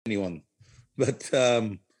anyone. But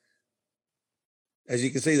as you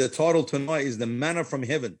can see, the title tonight is The Manna from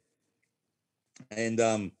Heaven. And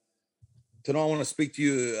tonight I want to speak to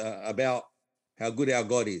you about how good our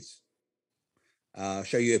God is.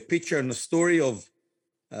 Show you a picture and a story of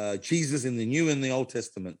Jesus in the New and the Old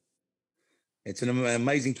Testament. It's an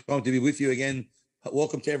amazing time to be with you again.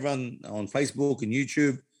 Welcome to everyone on Facebook and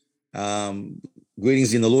YouTube.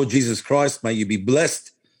 Greetings in the Lord Jesus Christ. May you be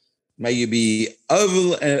blessed. May you be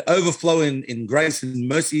overflowing in grace and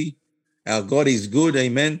mercy. Our God is good.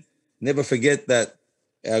 Amen. Never forget that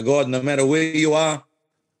our God, no matter where you are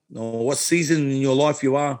or what season in your life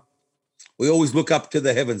you are, we always look up to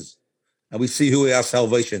the heavens and we see who our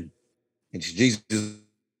salvation. It's Jesus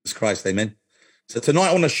Christ. Amen. So tonight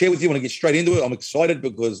I want to share with you. I want to get straight into it. I'm excited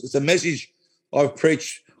because it's a message I've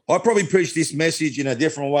preached. I probably preach this message in a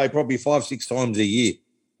different way, probably 5-6 times a year.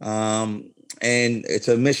 And it's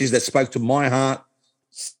a message that spoke to my heart,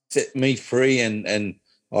 set me free, and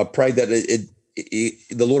I pray that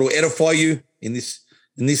the Lord will edify you in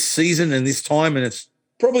this season and this time. And it's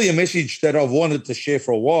probably a message that I've wanted to share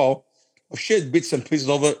for a while. I've shared bits and pieces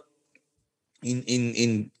of it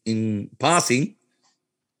in passing,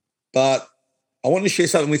 but I want to share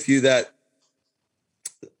something with you that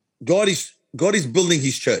God is building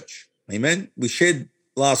his church. Amen. We shared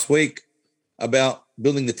last week about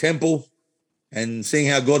building the temple and seeing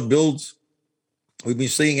how God builds. We've been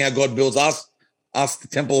seeing how God builds us, the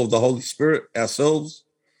temple of the Holy Spirit, ourselves.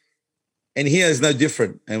 And here is no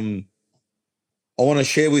different. And I want to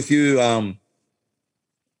share with you about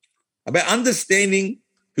understanding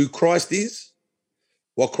who Christ is,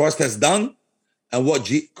 what Christ has done, and what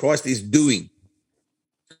Christ is doing.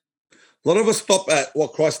 A lot of us stop at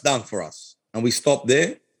what Christ done for us, and we stop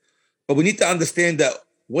there. But we need to understand that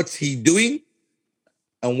what's he doing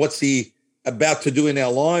and what's he about to do in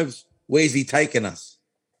our lives, where's he taking us?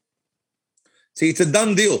 See, it's a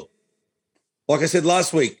done deal. Like I said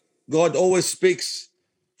last week, God always speaks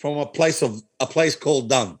from a place called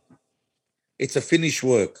done. It's a finished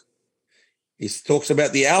work. He talks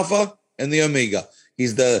about the Alpha and the Omega.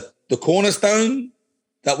 He's the cornerstone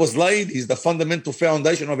that was laid. He's the fundamental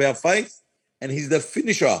foundation of our faith, and he's the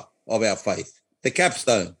finisher of our faith, the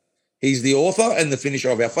capstone. He's the author and the finisher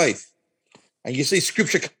of our faith. And you see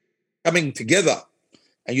scripture coming together,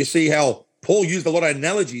 and you see how Paul used a lot of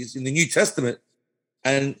analogies in the New Testament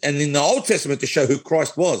and in the Old Testament to show who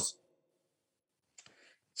Christ was.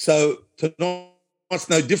 So tonight's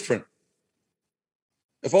no different.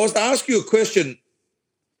 If I was to ask you a question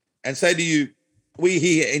and say to you,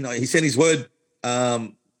 he sent his word,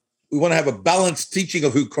 we want to have a balanced teaching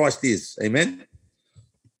of who Christ is. Amen.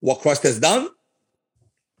 What Christ has done,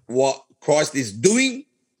 what Christ is doing,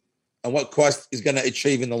 and what Christ is going to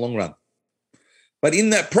achieve in the long run. But in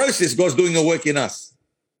that process, God's doing a work in us.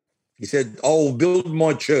 He said, I will build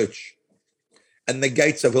my church and the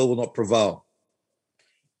gates of hell will not prevail.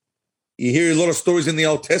 You hear a lot of stories in the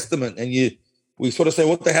Old Testament and we sort of say,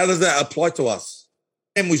 how does that apply to us?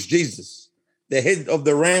 The ram was Jesus. The head of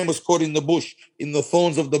the ram was caught in the bush, in the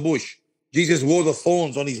thorns of the bush. Jesus wore the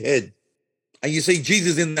thorns on his head. And you see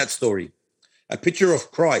Jesus in that story, a picture of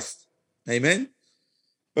Christ. Amen.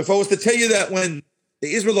 But if I was to tell you that when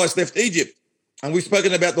the Israelites left Egypt, and we've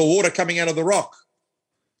spoken about the water coming out of the rock,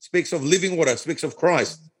 speaks of living water, speaks of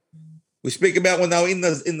Christ. We speak about when they were in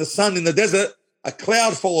the sun, in the desert, a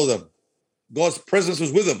cloud followed them. God's presence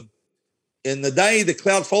was with them. In the day, the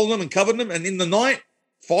cloud followed them and covered them, and in the night,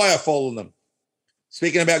 fire followed them.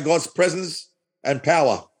 Speaking about God's presence and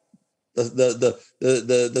power.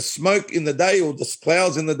 The smoke in the day, or the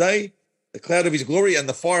clouds in the day, the cloud of his glory, and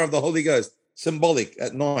the fire of the Holy Ghost, symbolic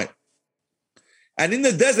at night. And in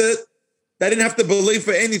the desert, they didn't have to believe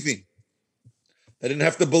for anything. They didn't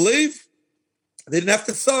have to believe. They didn't have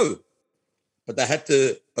to sow, but they had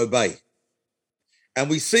to obey. And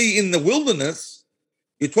we see in the wilderness,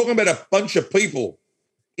 you're talking about a bunch of people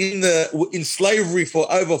in slavery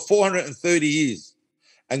for over 430 years.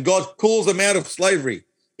 And God calls them out of slavery.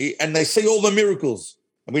 And they see all the miracles.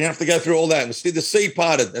 And we don't have to go through all that. And we see the sea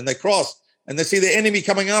parted and they cross. And they see the enemy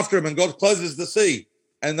coming after them. And God closes the sea.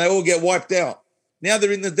 And they all get wiped out. Now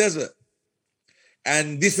they're in the desert.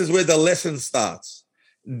 And this is where the lesson starts.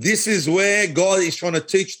 This is where God is trying to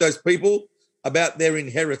teach those people about their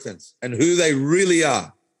inheritance and who they really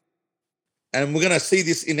are. And we're going to see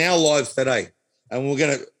this in our lives today. And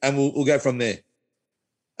we'll go from there.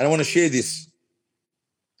 And I want to share this.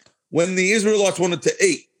 When the Israelites wanted to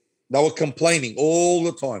eat, they were complaining all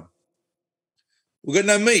the time. We've got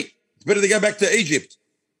no meat. It's better to go back to Egypt.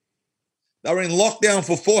 They were in lockdown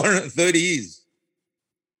for 430 years.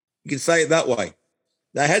 You can say it that way.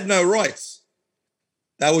 They had no rights.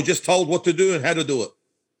 They were just told what to do and how to do it.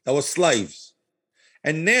 They were slaves.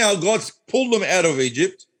 And now God's pulled them out of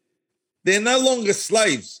Egypt. They're no longer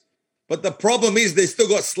slaves. But the problem is they still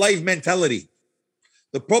got slave mentality.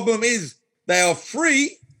 The problem is they are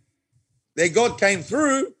free. Their God came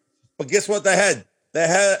through. But guess what they had? They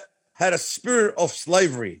had a spirit of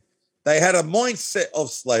slavery. They had a mindset of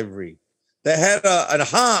slavery. They had a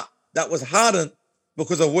heart that was hardened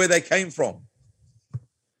because of where they came from.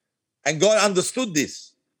 And God understood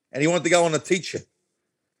this, and he wanted to go on a teacher.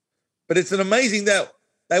 But it's an amazing that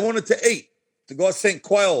they wanted to eat. So God sent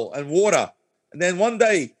quail and water. And then one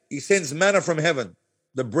day he sends manna from heaven,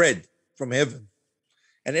 the bread from heaven.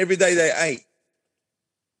 And every day they ate.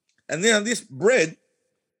 And then this bread,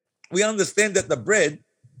 we understand that the bread,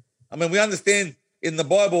 we understand in the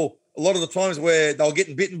Bible a lot of the times where they were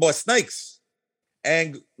getting bitten by snakes.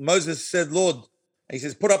 And Moses said, Lord, and he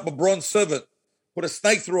says, put up a bronze serpent, put a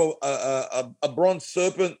snake through a bronze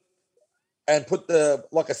serpent and put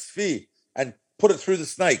like a sphere and put it through the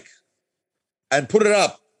snake and put it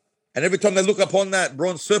up. And every time they look upon that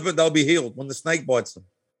bronze serpent, they'll be healed when the snake bites them.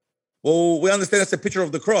 Well, we understand that's a picture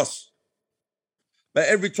of the cross. But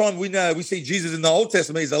every time we see Jesus in the Old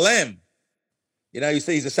Testament, he's a lamb. You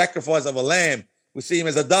see he's a sacrifice of a lamb. We see him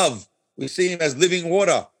as a dove. We see him as living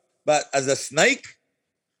water. But as a snake,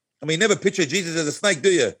 you never picture Jesus as a snake, do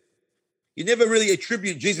you? You never really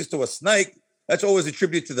attribute Jesus to a snake. That's always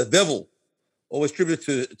attributed to the devil, always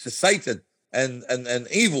attributed to Satan and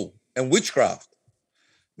evil and witchcraft.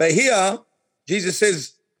 But here, Jesus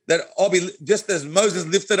says that I'll be just as Moses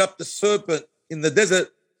lifted up the serpent in the desert,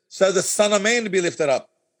 so the Son of Man to be lifted up,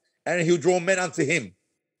 and he'll draw men unto him,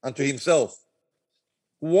 unto himself.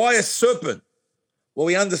 Why a serpent? Well,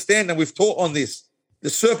 we understand, and we've taught on this. The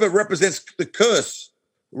serpent represents the curse,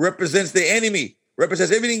 represents the enemy,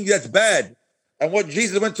 represents everything that's bad. And what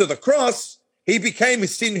Jesus went to the cross, he became a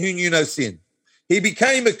sin who knew no sin. He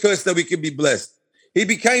became a curse that we could be blessed. He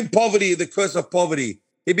became poverty, the curse of poverty.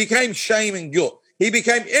 He became shame and guilt. He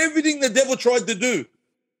became everything the devil tried to do.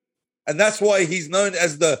 And that's why he's known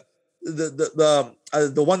as the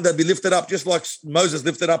one that be lifted up, just like Moses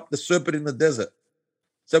lifted up the serpent in the desert.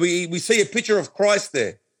 So we see a picture of Christ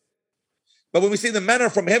there. But when we see the manna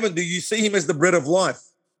from heaven, do you see him as the bread of life?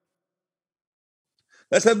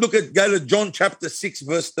 Let's go to John chapter 6,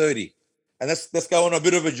 verse 30. And let's go on a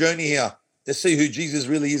bit of a journey here to see who Jesus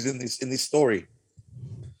really is in this story.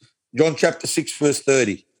 John chapter 6, verse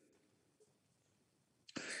 30.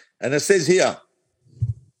 And it says here,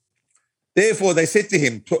 therefore they said to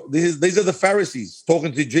him, these are the Pharisees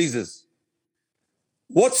talking to Jesus,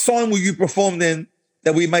 what sign will you perform then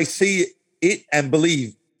that we may see it and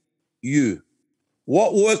believe you?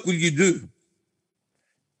 What work will you do?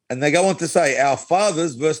 And they go on to say, our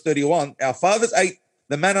fathers, verse 31, our fathers ate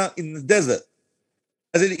the manna in the desert,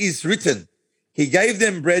 as it is written, he gave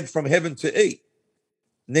them bread from heaven to eat.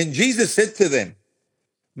 And then Jesus said to them,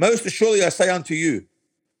 most assuredly I say unto you,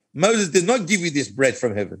 Moses did not give you this bread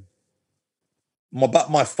from heaven,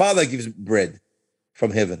 but my Father gives bread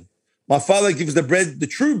from heaven. My Father gives the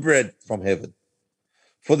true bread from heaven.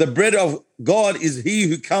 For the bread of God is he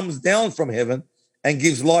who comes down from heaven and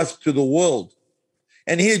gives life to the world.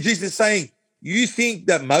 And here Jesus is saying, you think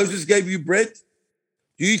that Moses gave you bread?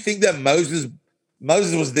 Do you think that Moses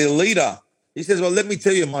was their leader? He says, well, let me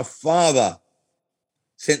tell you, my Father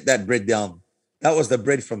sent that bread down. That was the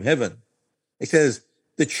bread from heaven. He says,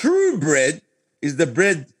 the true bread is the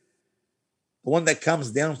bread, the one that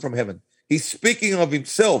comes down from heaven. He's speaking of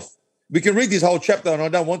himself. We can read this whole chapter, and I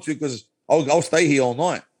don't want to because I'll stay here all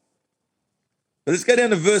night. But let's go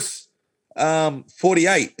down to verse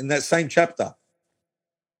 48 in that same chapter.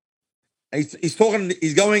 He's talking,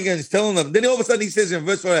 he's going and he's telling them. Then all of a sudden he says in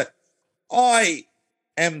verse 48, I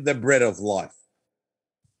am the bread of life.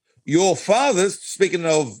 Your fathers, speaking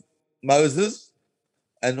of Moses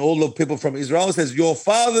and all the people from Israel, says, your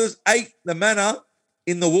fathers ate the manna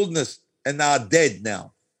in the wilderness and they are dead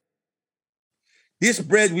now. This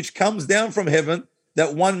bread which comes down from heaven,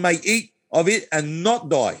 that one may eat of it and not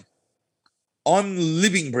die. I'm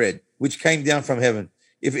living bread which came down from heaven.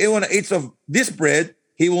 If anyone eats of this bread,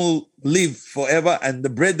 he will live forever. And the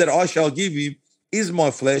bread that I shall give you is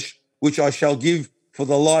my flesh, which I shall give for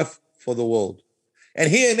the life for the world. And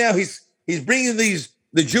here now he's bringing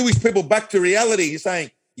the Jewish people back to reality. He's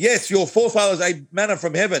saying, yes, your forefathers ate manna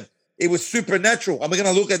from heaven. It was supernatural. And we're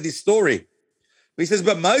going to look at this story. But he says,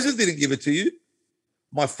 but Moses didn't give it to you.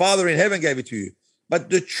 My Father in heaven gave it to you. But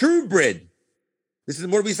the true bread, this is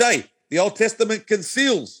what we say, the Old Testament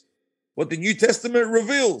conceals what the New Testament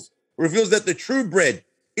reveals that the true bread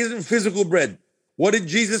isn't physical bread. What did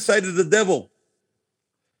Jesus say to the devil?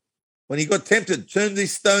 when he got tempted, turn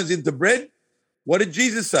these stones into bread. What did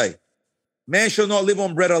Jesus say? Man shall not live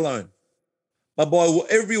on bread alone, but by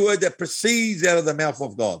every word that proceeds out of the mouth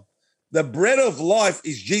of God. The bread of life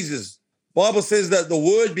is Jesus. Bible says that the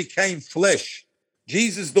word became flesh.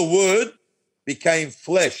 Jesus, the word, became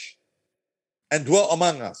flesh and dwelt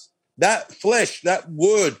among us. That flesh, that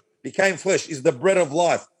word became flesh, is the bread of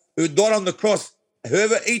life, who died on the cross.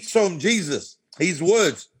 Whoever eats from Jesus, his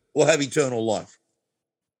words, will have eternal life.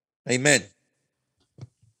 Amen.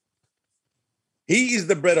 He is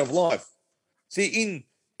the bread of life. See,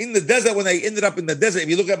 in the desert, when they ended up in the desert, if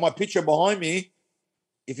you look at my picture behind me,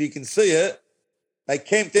 if you can see it, they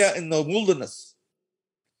camped out in the wilderness.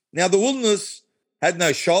 Now, the wilderness had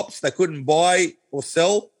no shops. They couldn't buy or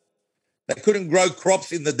sell. They couldn't grow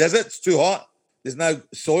crops in the desert. It's too hot. There's no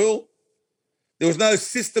soil. There was no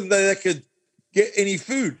system that they could get any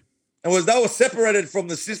food. And they were separated from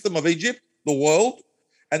the system of Egypt, the world,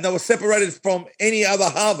 and they were separated from any other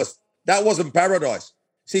harvest. That wasn't paradise.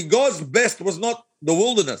 See, God's best was not the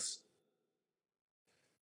wilderness.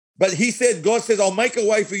 But God says, I'll make a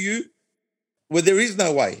way for you where there is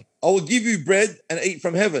no way. I will give you bread and eat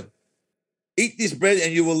from heaven. Eat this bread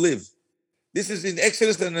and you will live. This is in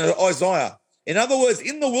Exodus and Isaiah. In other words,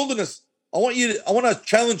 in the wilderness, I want to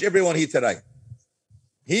challenge everyone here today.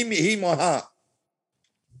 Hear my heart.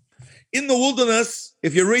 In the wilderness,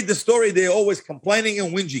 if you read the story, they're always complaining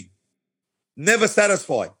and whinging, never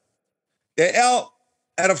satisfied. They're out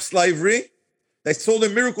of slavery. They saw the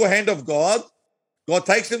miracle hand of God. God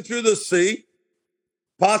takes them through the sea,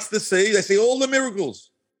 parts the sea. They see all the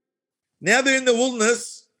miracles. Now they're in the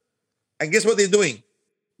wilderness, and guess what they're doing?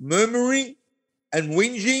 Murmuring and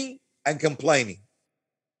whinging and complaining.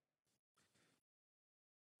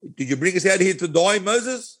 Did you bring us out here to die,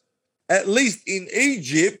 Moses? At least in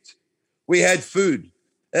Egypt, we had food.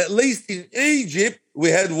 At least in Egypt, we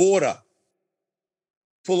had water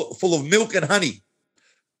full of milk and honey,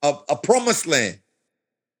 a promised land.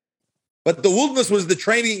 But the wilderness was the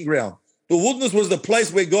training ground. The wilderness was the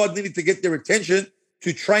place where God needed to get their attention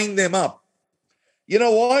to train them up. You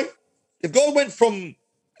know why? If God went from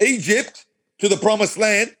Egypt to the promised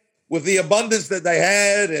land with the abundance that they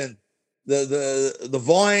had and the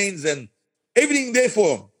vines and everything there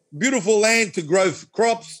for them, beautiful land to grow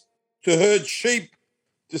crops, to herd sheep,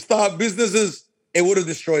 to start businesses, it would have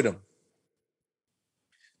destroyed them.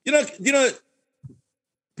 You know,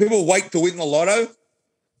 people wait to win the lotto.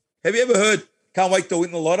 Have you ever heard, can't wait to win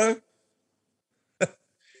the lotto?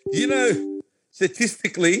 You know,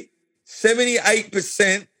 statistically,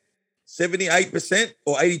 78%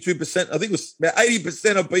 or 82%, I think it was about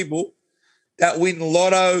 80% of people that win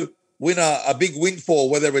lotto win a big windfall,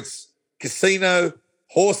 whether it's casino,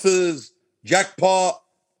 horses, jackpot,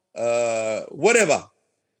 whatever.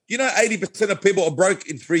 You know, 80% of people are broke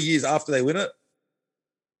in 3 years after they win it.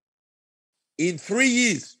 In 3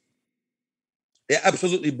 years, they're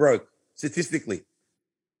absolutely broke, statistically.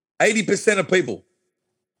 80% of people.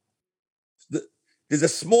 There's a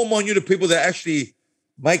small minute of people that actually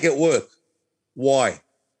make it work. Why?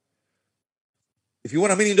 If you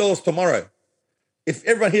want $1 million tomorrow, if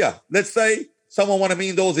everyone here, let's say someone won $1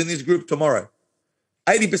 million in this group tomorrow,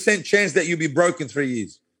 80% chance that you'll be broke in 3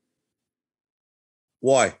 years.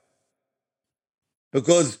 Why?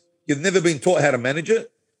 Because you've never been taught how to manage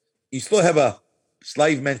it. You still have a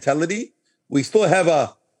slave mentality. We still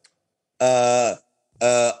have the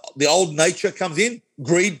old nature comes in,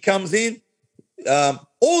 greed comes in.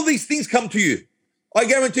 All these things come to you. I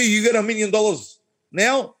guarantee you get $1 million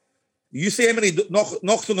now. You see how many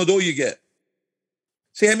knocks on the door you get.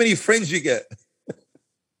 See how many friends you get.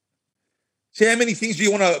 See how many things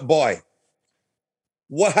you want to buy.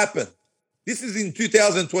 What happened? This is in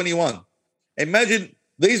 2021. Imagine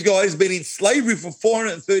these guys been in slavery for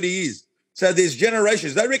 430 years. So there's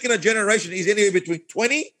generations. They reckon a generation is anywhere between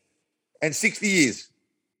 20 and 60 years.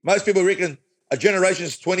 Most people reckon a generation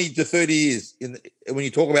is 20 to 30 years when you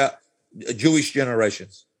talk about Jewish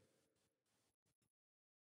generations.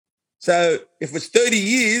 So if it's 30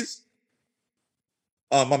 years,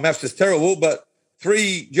 my maths is terrible, but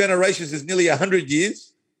 3 generations is nearly 100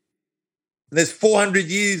 years. And there's 400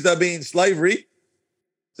 years they've been in slavery.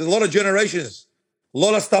 There's a lot of generations, a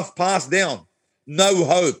lot of stuff passed down. No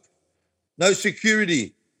hope, no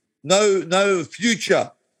security, no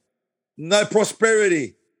future, no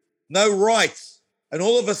prosperity, no rights. And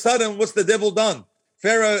all of a sudden, what's the devil done?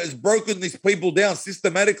 Pharaoh has broken these people down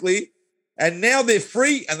systematically, and now they're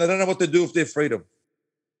free, and they don't know what to do with their freedom.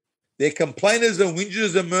 They're complainers and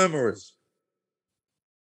whingers and murmurers.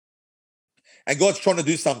 And God's trying to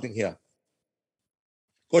do something here.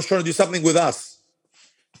 God's trying to do something with us.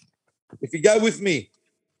 If you go with me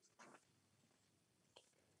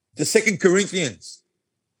to 2 Corinthians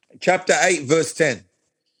chapter 8, verse 10.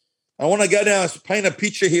 I want to go down and paint a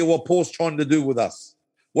picture here what Paul's trying to do with us.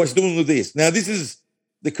 What's doing with this. Now, this is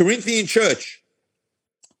the Corinthian church.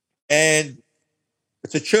 And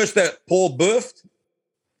it's a church that Paul birthed.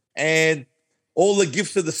 And all the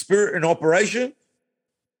gifts of the Spirit in operation.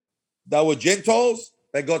 They were Gentiles.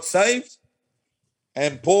 They got saved.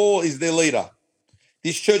 And Paul is their leader.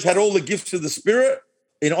 This church had all the gifts of the Spirit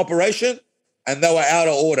in operation. And they were out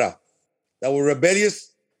of order. They were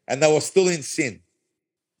rebellious. And they were still in sin.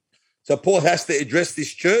 So Paul has to address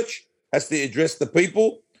this church, has to address the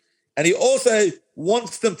people, and he also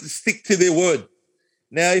wants them to stick to their word.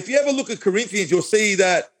 Now, if you ever look at Corinthians, you'll see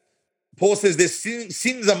that Paul says there's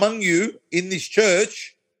sins among you in this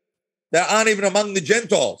church that aren't even among the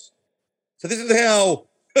Gentiles. So this is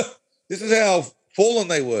how fallen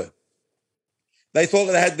they were. They thought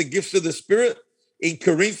that they had the gifts of the Spirit. In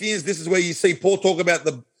Corinthians, this is where you see Paul talk about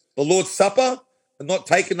the Lord's Supper and not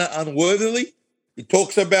taking it unworthily. He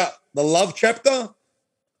talks about the love chapter.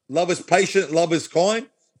 Love is patient, love is kind.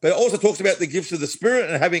 But it also talks about the gifts of the Spirit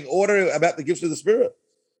and having order about the gifts of the Spirit.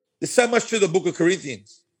 There's so much to the book of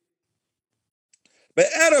Corinthians. But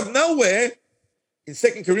out of nowhere, in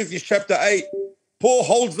 2 Corinthians chapter 8, Paul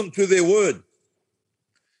holds them to their word.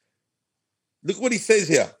 Look what he says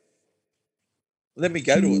here. Let me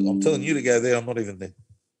go to it. I'm telling you to go there. I'm not even there.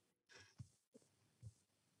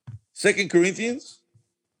 2 Corinthians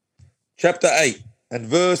chapter 8 and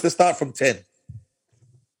verse, let's start from 10.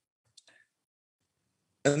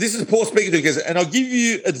 And this is Paul speaking to you guys, and I'll give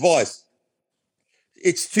you advice.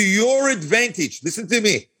 It's to your advantage. Listen to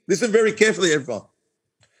me. Listen very carefully, everyone.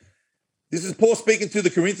 This is Paul speaking to the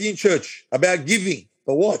Corinthian church about giving.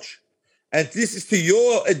 But watch. And this is to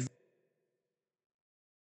your advantage.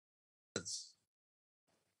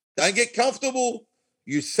 Don't get comfortable.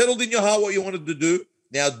 You settled in your heart what you wanted to do.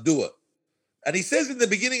 Now do it. And he says in the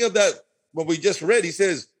beginning of that, what we just read, he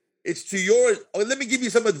says, it's to your, let me give you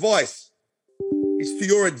some advice. It's to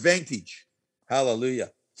your advantage.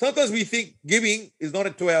 Hallelujah. Sometimes we think giving is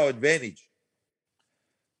not to our advantage.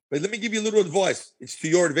 But let me give you a little advice. It's to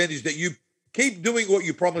your advantage that you keep doing what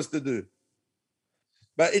you promised to do.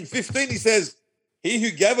 But in 15, he says, he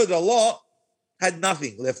who gathered a lot had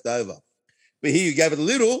nothing left over. But he who gathered a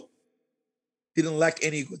little didn't lack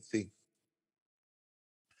any good thing.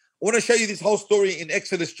 I want to show you this whole story in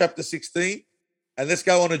Exodus chapter 16. And let's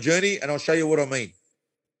go on a journey and I'll show you what I mean.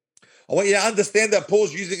 I want you to understand that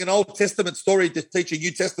Paul's using an Old Testament story to teach a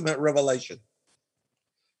New Testament revelation.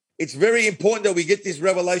 It's very important that we get this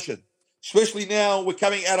revelation, especially now we're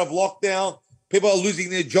coming out of lockdown. People are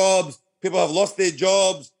losing their jobs. People have lost their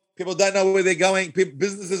jobs. People don't know where they're going.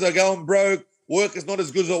 Businesses are going broke. Work is not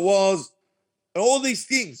as good as it was. And all these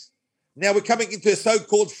things. Now we're coming into a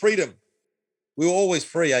so-called freedom. We were always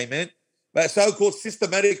free, amen? But so-called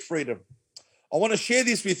systematic freedom. I want to share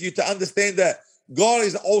this with you to understand that God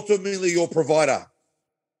is ultimately your provider.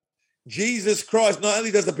 Jesus Christ not only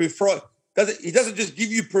does he doesn't just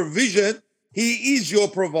give you provision, he is your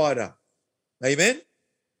provider. Amen?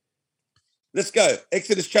 Let's go.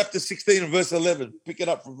 Exodus chapter 16 and verse 11. Pick it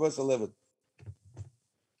up from verse 11.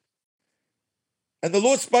 And the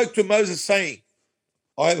Lord spoke to Moses, saying,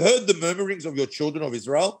 I have heard the murmurings of your children of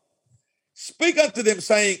Israel. Speak unto them,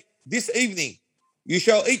 saying, this evening you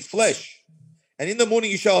shall eat flesh, and in the morning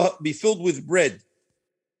you shall be filled with bread.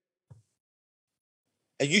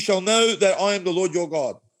 And you shall know that I am the Lord your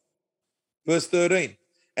God. Verse 13.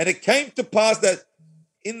 And it came to pass that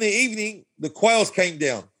in the evening the quails came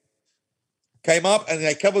up, and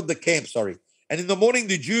they covered the camp, And in the morning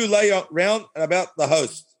the dew lay round about the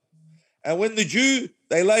host. And when the dew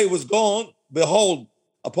they lay was gone, behold,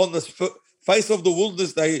 upon the face of the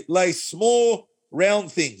wilderness they lay small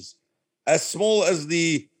round things, as small as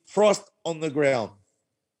the frost on the ground.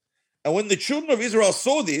 And when the children of Israel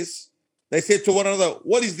saw this, they said to one another,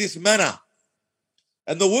 what is this manna?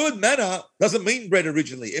 And the word manna doesn't mean bread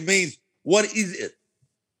originally. It means, what is it?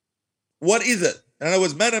 What is it? In other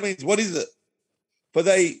words, manna means, what is it? For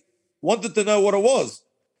they wanted to know what it was.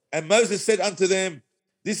 And Moses said unto them,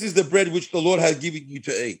 this is the bread which the Lord has given you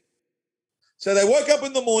to eat. So they woke up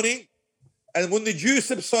in the morning, and when the dew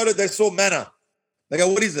subsided, they saw manna. They go,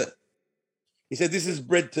 what is it? He said, this is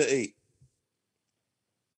bread to eat.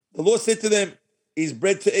 The Lord said to them, is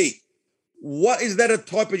bread to eat. What is that a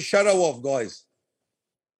type and shadow of, guys?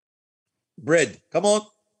 Bread. Come on.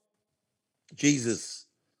 Jesus.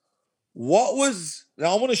 Now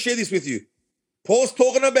I want to share this with you. Paul's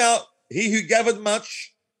talking about he who gathered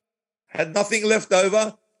much had nothing left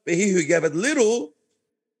over, but he who gathered little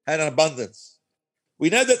had an abundance. We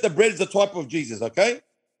know that the bread is a type of Jesus, okay?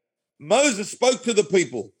 Moses spoke to the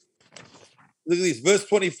people. Look at this, verse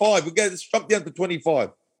 25. Let's jump down to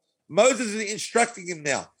 25. Moses is instructing him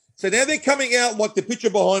now. So now they're coming out, like the picture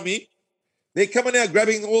behind me. They're coming out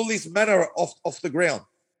grabbing all this manna off the ground.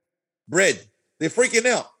 Bread. They're freaking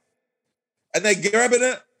out. And they're grabbing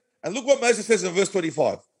it. And look what Moses says in verse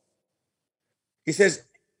 25. He says,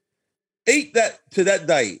 eat that to that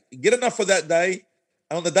day. Get enough for that day.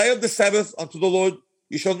 And on the day of the Sabbath unto the Lord,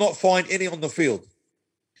 you shall not find any on the field.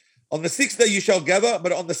 On the 6th day you shall gather,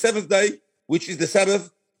 but on the 7th day, which is the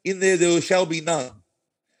Sabbath, in there shall be none.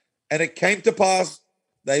 And it came to pass,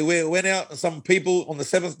 they went out, and some people on the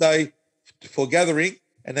 7th day for gathering,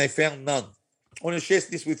 and they found none. I want to share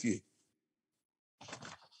this with you.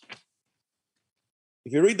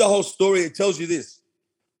 If you read the whole story, it tells you this.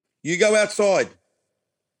 You go outside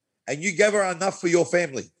and you gather enough for your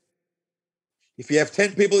family. If you have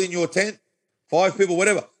 10 people in your tent, 5 people,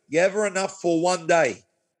 whatever, gather enough for one day,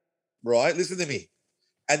 right? Listen to me.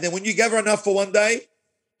 And then when you gather enough for one day,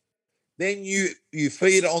 then you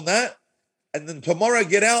feed on that. And then tomorrow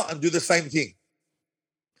get out and do the same thing.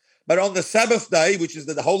 But on the Sabbath day, which is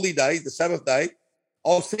the holy day, the Sabbath day,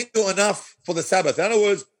 I'll send you enough for the Sabbath. In other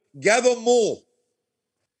words, gather more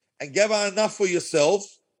and gather enough for yourself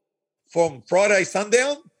from Friday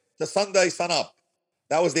sundown to Sunday sunup.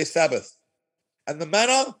 That was their Sabbath. And the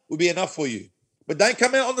manna will be enough for you. But don't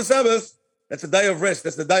come out on the Sabbath. That's a day of rest.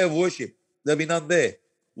 That's the day of worship. There'll be none there.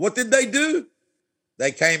 What did they do?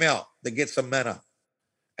 They came out to get some manna.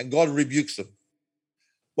 And God rebukes them.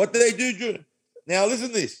 What did they do? Now listen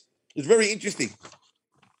to this. It's very interesting.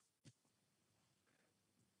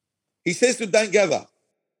 He says to don't gather.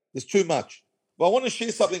 There's too much. But I want to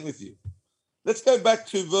share something with you. Let's go back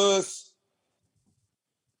to verse.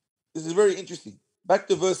 This is very interesting. Back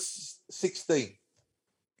to verse 16.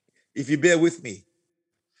 If you bear with me.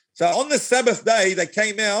 So on the Sabbath day, they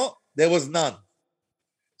came out. There was none.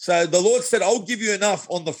 So the Lord said, I'll give you enough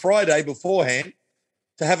on the Friday beforehand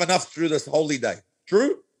to have enough through this holy day.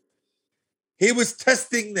 True? He was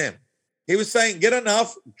testing them. He was saying, get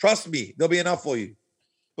enough. Trust me. There'll be enough for you.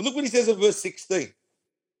 But look what he says in verse 16.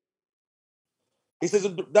 He says,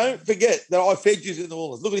 don't forget that I fed you in the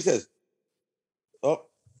wilderness. Look what he says. Oh,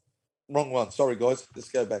 wrong one. Sorry, guys. Let's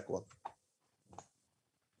go back one.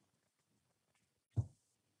 I'll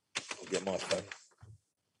get my phone.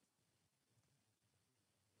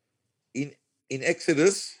 In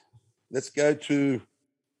Exodus, let's go to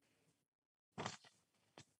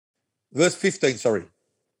verse 15, sorry.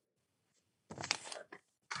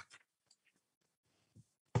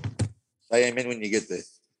 Say amen when you get there.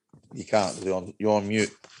 You can't. You're on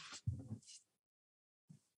mute.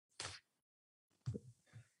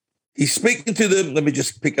 He's speaking to them. Let me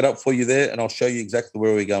just pick it up for you there, and I'll show you exactly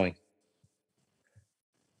where we're going.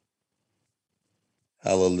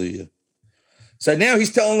 Hallelujah. So now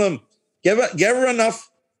he's telling them, gather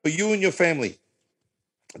enough for you and your family.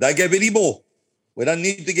 Don't give any more. We don't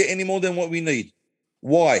need to get any more than what we need.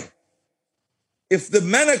 Why? If the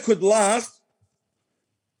manna could last,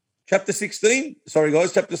 chapter 16,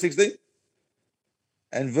 chapter 16,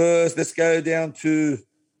 and let's go down to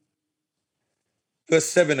verse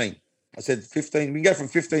 17. I said 15. We can go from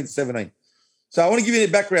 15 to 17. So I want to give you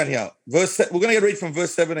the background here. We're going to read from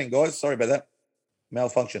verse 17, guys. Sorry about that.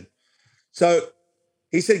 Malfunction. So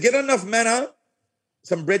he said, get enough manna,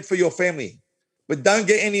 some bread for your family, but don't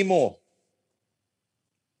get any more.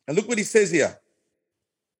 And look what he says here.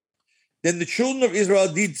 Then the children of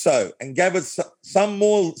Israel did so and gathered some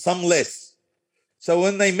more, some less. So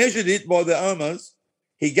when they measured it by the omers,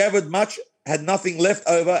 he gathered much, had nothing left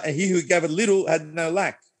over, and he who gathered little had no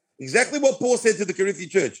lack. Exactly what Paul said to the Corinthian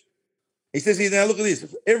church. He says here, now look at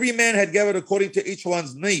this. Every man had gathered according to each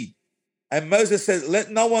one's need. And Moses said, let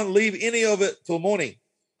no one leave any of it till morning.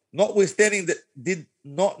 Notwithstanding that did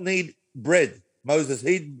not need bread. Moses,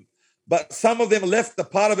 but some of them left the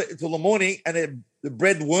part of it until the morning, and the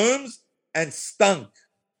bread worms and stunk.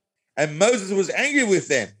 And Moses was angry with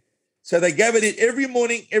them. So they gathered it every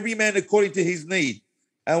morning, every man according to his need.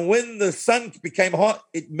 And when the sun became hot,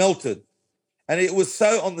 it melted. And it was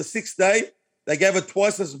so on the 6th day, they gathered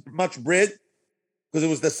twice as much bread because it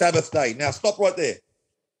was the Sabbath day. Now stop right there.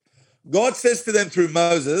 God says to them through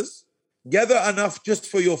Moses, gather enough just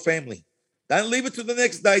for your family. Don't leave it to the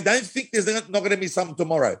next day. Don't think there's not going to be something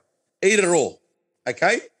tomorrow. Eat it all.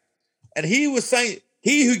 Okay? And he was saying,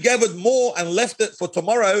 he who gathered more and left it for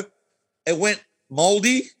tomorrow, it went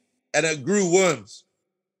moldy and it grew worms.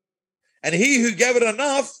 And he who gathered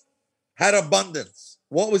enough had abundance.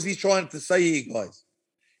 What was he trying to say here, guys?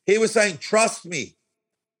 He was saying, trust me.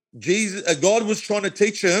 God was trying to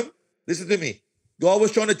teach him, listen to me. God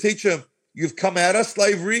was trying to teach him, you've come out of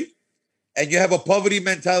slavery and you have a poverty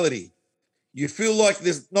mentality. You feel like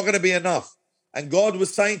there's not going to be enough. And God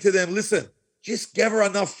was saying to them, listen, just gather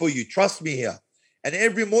enough for you. Trust me here. And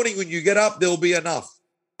every morning when you get up, there'll be enough.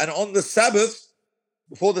 And on the Sabbath,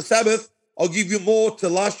 before the Sabbath, I'll give you more to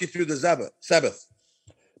last you through the Sabbath.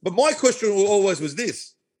 But my question always was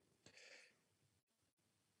this.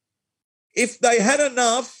 If they had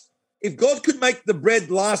enough, if God could make the bread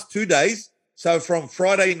last 2 days, so from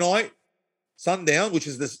Friday night, sundown,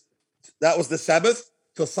 that was the Sabbath,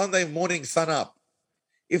 till Sunday morning, sun up.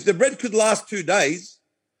 If the bread could last 2 days,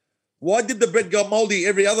 why did the bread go moldy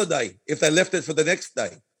every other day if they left it for the next day?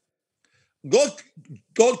 God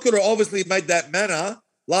could have obviously made that manna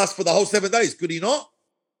last for the whole 7 days, could he not?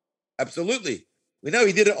 Absolutely. We know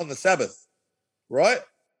he did it on the Sabbath, right?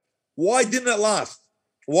 Why didn't it last?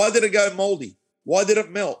 Why did it go moldy? Why did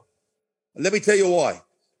it melt? Let me tell you why.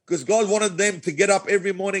 Because God wanted them to get up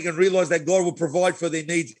every morning and realize that God will provide for their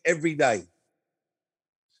needs every day.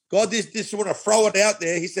 God just want to throw it out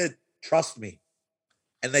there. He said, trust me.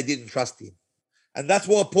 And they didn't trust him. And that's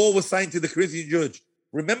what Paul was saying to the Corinthian church.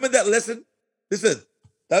 Remember that lesson? Listen,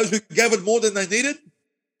 those who gathered more than they needed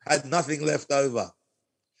had nothing left over.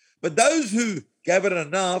 But those who gathered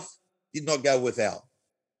enough did not go without.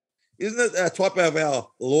 Isn't it a type of our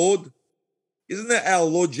Lord? Isn't that our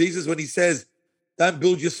Lord Jesus when he says, don't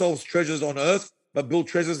build yourselves treasures on earth, but build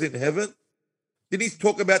treasures in heaven? Didn't he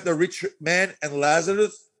talk about the rich man and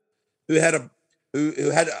Lazarus who had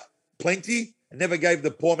plenty and never gave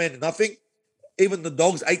the poor man nothing? Even the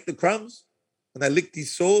dogs ate the crumbs and they licked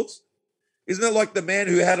his sores. Isn't it like the man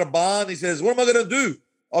who had a barn? He says, what am I going to do?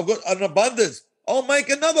 I've got an abundance. I'll make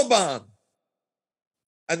another barn.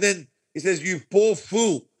 And then he says, you poor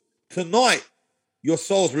fool, tonight your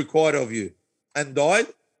soul's required of you, and died.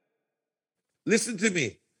 Listen to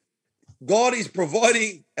me. God is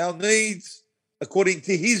providing our needs according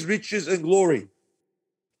to his riches and glory.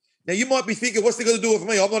 Now, you might be thinking, what's he going to do with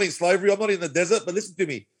me? I'm not in slavery. I'm not in the desert. But listen to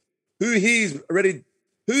me. Who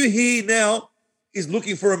here now is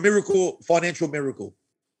looking for a miracle, financial miracle?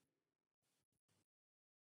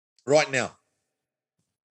 Right now.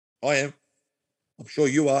 I am. I'm sure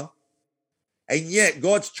you are. And yet,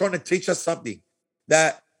 God's trying to teach us something,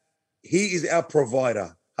 that he is our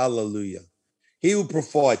provider. Hallelujah. He will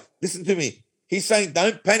provide. Listen to me. He's saying,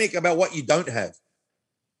 don't panic about what you don't have.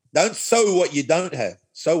 Don't sow what you don't have.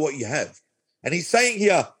 Sow what you have. And he's saying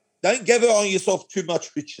here, don't gather on yourself too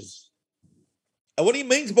much riches. And what he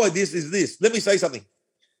means by this is this. Let me say something.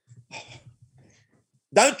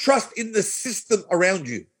 Don't trust in the system around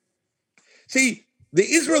you. See, the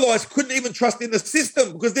Israelites couldn't even trust in the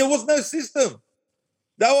system because there was no system.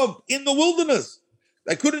 They were in the wilderness.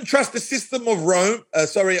 They couldn't trust the system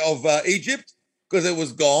of Egypt, because it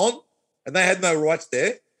was gone and they had no rights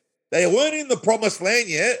there. They weren't in the promised land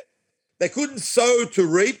yet. They couldn't sow to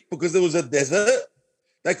reap because there was a desert.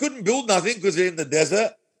 They couldn't build nothing because they're in the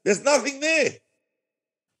desert. There's nothing there.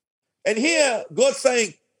 And here, God's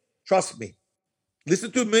saying, trust me.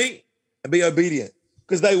 Listen to me and be obedient.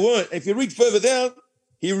 Because they weren't. If you read further down,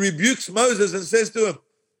 he rebukes Moses and says to him,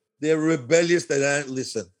 they're rebellious, they don't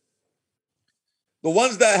listen. The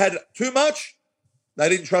ones that had too much, they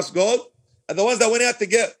didn't trust God. And the ones that went out to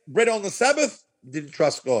get bread on the Sabbath didn't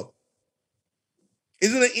trust God.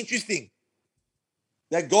 Isn't it interesting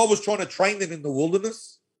that God was trying to train them in the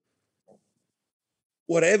wilderness?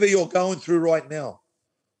 Whatever you're going through right now,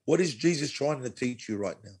 what is Jesus trying to teach you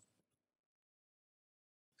right now?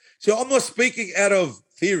 So I'm not speaking out of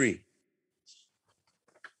theory.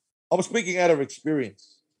 I'm speaking out of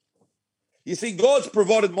experience. You see, God's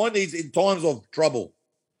provided my needs in times of trouble,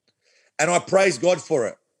 and I praise God for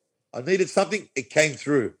it. I needed something, it came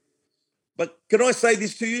through. But can I say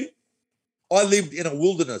this to you? I lived in a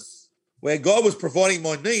wilderness where God was providing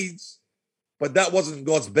my needs, but that wasn't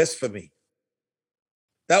God's best for me.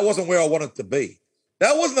 That wasn't where I wanted to be.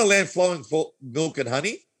 That wasn't a land flowing for milk and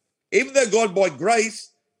honey. Even though God, by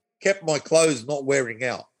grace, kept my clothes not wearing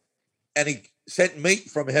out, and he sent meat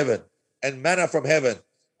from heaven and manna from heaven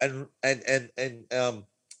and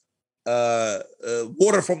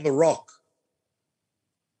water from the rock.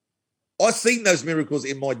 I've seen those miracles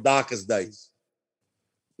in my darkest days.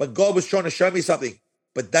 But God was trying to show me something.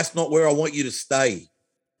 But that's not where I want you to stay.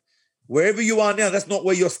 Wherever you are now, that's not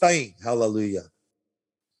where you're staying. Hallelujah.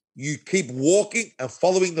 You keep walking and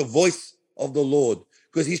following the voice of the Lord,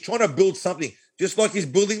 because he's trying to build something. Just like he's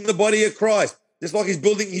building the body of Christ, just like he's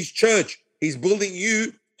building his church, he's building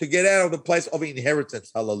you to get out of the place of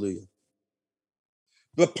inheritance. Hallelujah.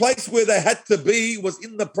 The place where they had to be was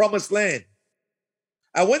in the promised land.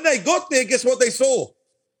 And when they got there, guess what they saw?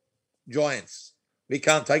 Giants. We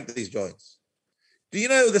can't take these giants. Do you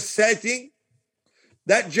know the sad thing?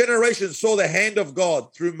 That generation saw the hand of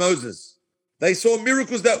God through Moses. They saw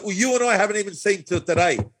miracles that you and I haven't even seen till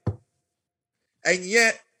today. And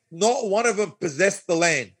yet, not one of them possessed the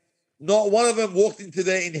land. Not one of them walked into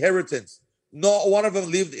their inheritance. Not one of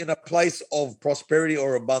them lived in a place of prosperity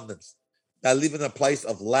or abundance. They lived in a place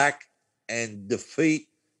of lack and defeat,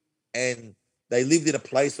 and they lived in a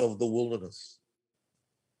place of the wilderness.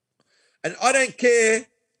 And I don't care,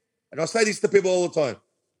 and I say this to people all the time,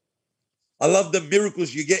 I love the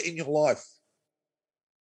miracles you get in your life.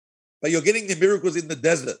 But you're getting the miracles in the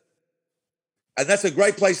desert. And that's a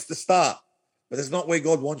great place to start. But that's not where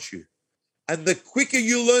God wants you. And the quicker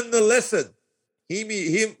you learn the lesson,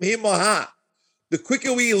 hear my heart, the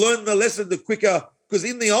quicker we learn the lesson, the quicker, because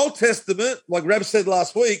in the Old Testament, like Rab said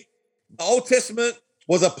last week, the Old Testament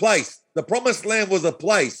was a place. The Promised Land was a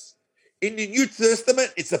place. In the New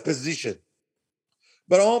Testament, it's a position.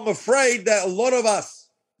 But I'm afraid that a lot of us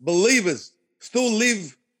believers still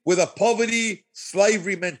live with a poverty,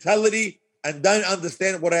 slavery mentality and don't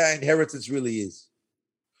understand what our inheritance really is.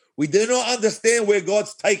 We do not understand where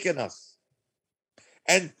God's taken us.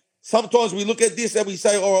 And sometimes we look at this and we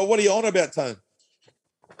say, all right, what are you on about, Tone?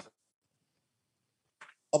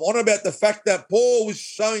 I'm on about the fact that Paul was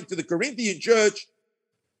showing to the Corinthian church,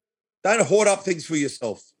 don't hoard up things for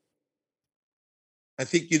yourself and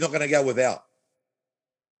think you're not going to go without,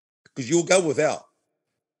 because you'll go without.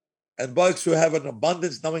 And blokes who have an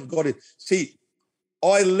abundance knowing God is, see,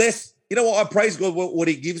 you know what, I praise God what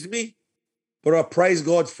he gives me, but I praise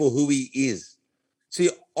God for who he is. See,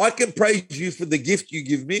 I can praise you for the gift you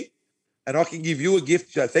give me, and I can give you a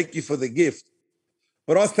gift. So thank you for the gift.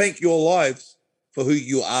 But I thank your lives for who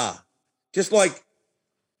you are. Just like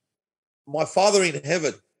my Father in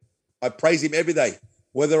heaven, I praise him every day,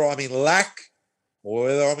 whether I'm in lack or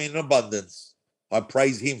whether I'm in abundance. I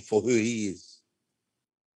praise him for who he is.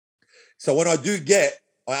 So when I do get,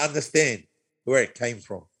 I understand where it came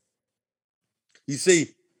from. You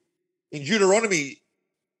see, in Deuteronomy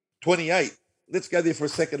 28, let's go there for a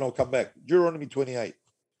second, I'll come back. Deuteronomy 28.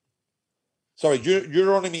 Sorry,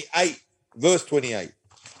 Deuteronomy 8, verse 28.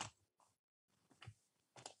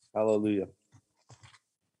 Hallelujah.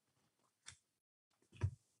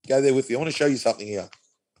 Go there with me. I want to show you something here.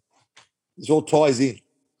 This all ties in.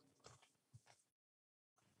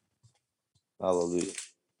 Hallelujah.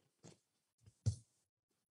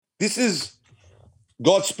 This is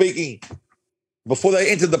God speaking before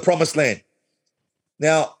they entered the promised land.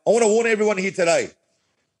 Now, I want to warn everyone here today.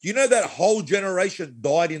 Do you know that whole generation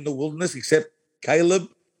died in the wilderness except Caleb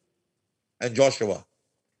and Joshua?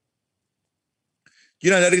 Do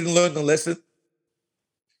you know they didn't learn the lesson?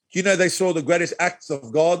 Do you know they saw the greatest acts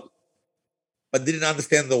of God, but didn't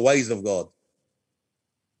understand the ways of God?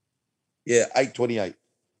 Yeah, 8:28.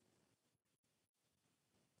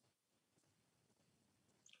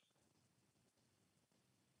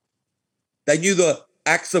 They knew the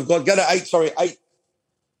acts of God. Go to 8.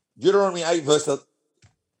 Deuteronomy 8, verse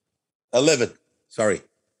 11. Sorry.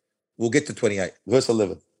 We'll get to 28. Verse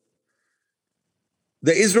 11.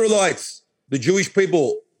 The Israelites, the Jewish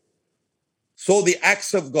people, saw the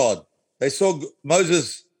acts of God. They saw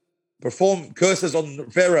Moses perform curses on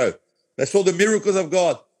Pharaoh. They saw the miracles of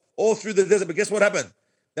God all through the desert. But guess what happened?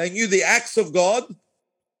 They knew the acts of God,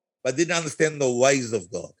 but didn't understand the ways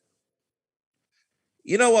of God.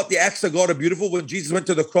 You know what? The acts of God are beautiful. When Jesus went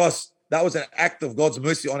to the cross, that was an act of God's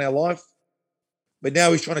mercy on our life. But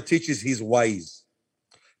now he's trying to teach us his ways.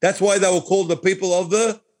 That's why they were called the people of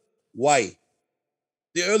the way.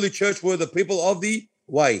 The early church were the people of the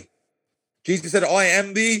way. Jesus said, I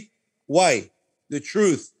am the way, the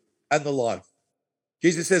truth, and the life.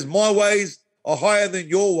 Jesus says, my ways are higher than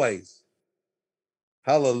your ways.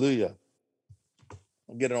 Hallelujah.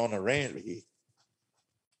 I'm getting on a rant here.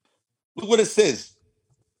 Look what it says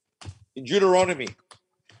in Deuteronomy.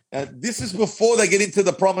 Now, this is before they get into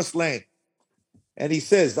the promised land. And he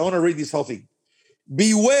says, I want to read this whole thing.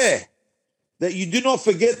 Beware that you do not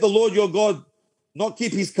forget the Lord your God, not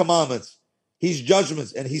keep his commandments, his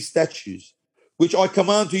judgments, and his statutes, which I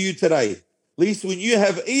command to you today, lest when you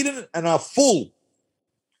have eaten and are full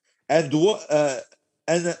and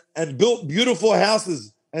built beautiful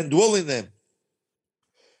houses and dwell in them,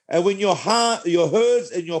 and when your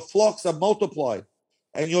herds and your flocks are multiplied,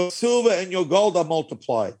 and your silver and your gold are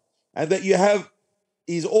multiplied, and that you have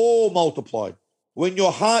is all multiplied, when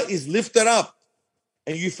your heart is lifted up,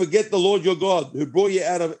 and you forget the Lord your God, who brought you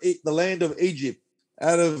out of the land of Egypt,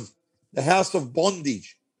 out of the house of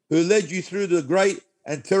bondage, who led you through the great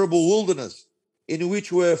and terrible wilderness, in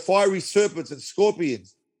which were fiery serpents and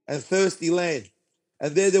scorpions and thirsty land,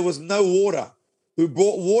 and there was no water, who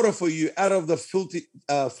brought water for you out of the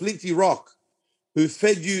flinty rock, who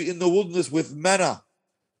fed you in the wilderness with manna,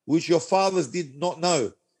 which your fathers did not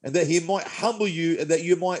know, and that he might humble you and that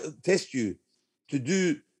you might test you to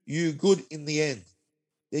do you good in the end.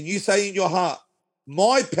 Then you say in your heart,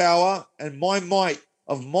 my power and my might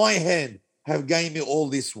of my hand have gained me all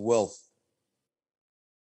this wealth.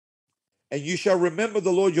 And you shall remember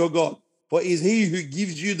the Lord your God, for it is he who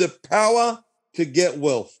gives you the power to get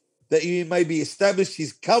wealth, that you may be established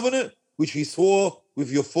his covenant, which he swore with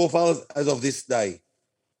your forefathers as of this day.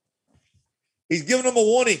 He's given them a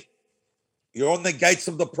warning. You're on the gates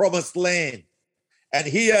of the promised land. And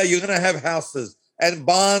here you're going to have houses and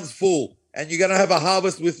barns full. And you're going to have a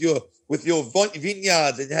harvest with your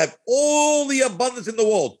vineyards. And you have all the abundance in the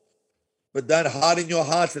world. But don't harden your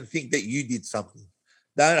hearts and think that you did something.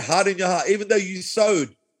 Don't harden your heart. Even though you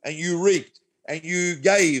sowed and you reaped and you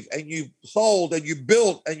gave and you sold and you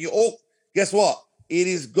built and you all, guess what? It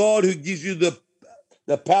is God who gives you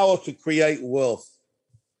the power to create wealth.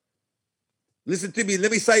 Listen to me.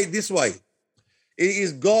 Let me say it this way. It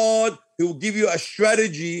is God who will give you a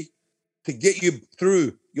strategy to get you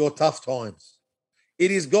through your tough times.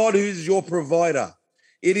 It is God who is your provider.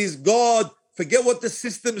 It is God. Forget what the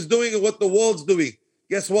system's doing and what the world's doing.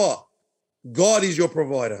 Guess what? God is your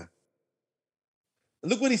provider.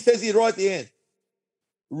 Look what he says here right at the end.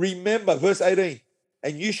 Remember, verse 18,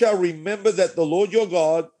 and you shall remember that the Lord your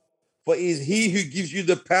God, for it is he who gives you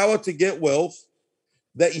the power to get wealth,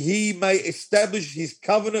 that he may establish his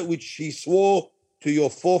covenant which he swore to your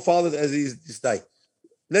forefathers as it is this day.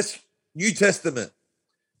 Let's New Testament.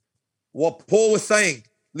 What Paul was saying,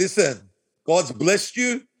 listen, God's blessed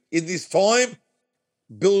you in this time.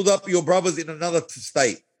 Build up your brothers in another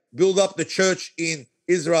state. Build up the church in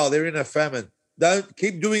Israel. They're in a famine. Don't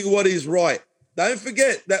keep doing what is right. Don't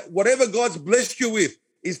forget that whatever God's blessed you with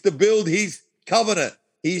is to build his covenant,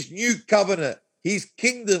 his new covenant, his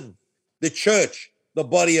kingdom, the church, the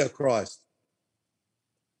body of Christ.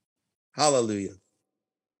 Hallelujah.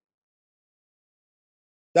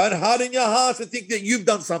 Don't harden your hearts and think that you've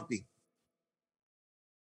done something.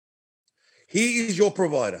 He is your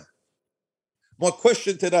provider. My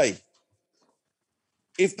question today,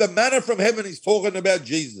 if the manna from heaven is talking about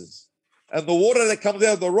Jesus and the water that comes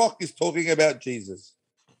out of the rock is talking about Jesus,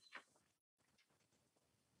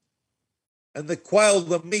 and the quail,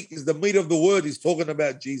 the meat, is the meat of the word is talking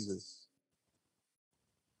about Jesus,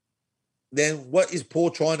 then what is Paul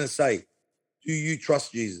trying to say? Do you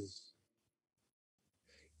trust Jesus?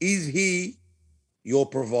 Is he your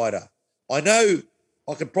provider? I know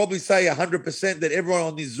I could probably say 100% that everyone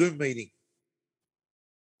on this Zoom meeting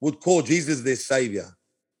would call Jesus their savior.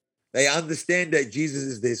 They understand that Jesus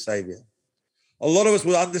is their savior. A lot of us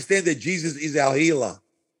will understand that Jesus is our healer.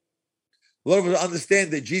 A lot of us understand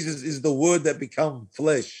that Jesus is the word that become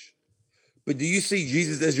flesh. But do you see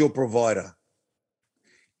Jesus as your provider?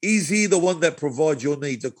 Is he the one that provides your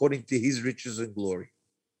needs according to his riches and glory?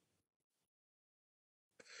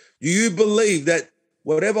 Do you believe that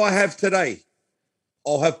whatever I have today,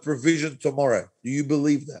 I'll have provision tomorrow? Do you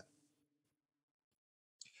believe that?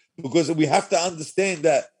 Because we have to understand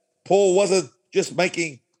that Paul wasn't just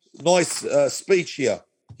making nice speech here.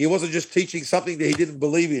 He wasn't just teaching something that he didn't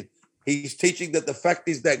believe in. He's teaching that the fact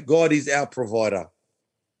is that God is our provider.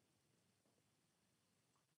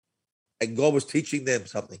 And God was teaching them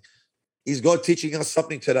something. Is God teaching us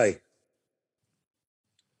something today?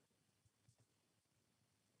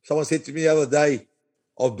 Someone said to me the other day,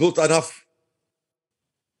 I've built enough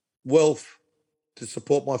wealth to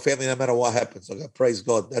support my family no matter what happens. I go, praise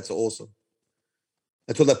God, that's awesome.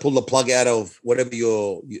 Until they pull the plug out of whatever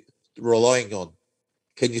you're relying on,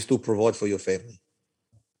 can you still provide for your family?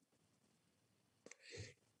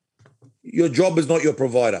 Your job is not your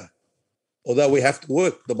provider. Although we have to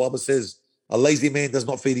work, the Bible says a lazy man does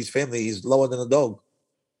not feed his family. He's lower than a dog.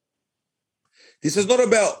 This is not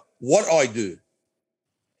about what I do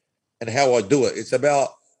and how I do it. It's about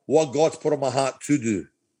what God's put on my heart to do.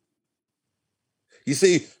 You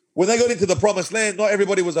see, when they got into the promised land, not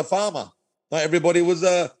everybody was a farmer. Not everybody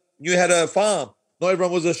knew how to farm. Not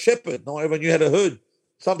everyone was a shepherd. Not everyone knew how to herd.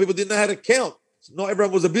 Some people didn't know how to count. Not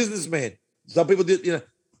everyone was a businessman. Some people did,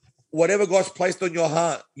 whatever God's placed on your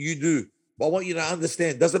heart, you do. But I want you to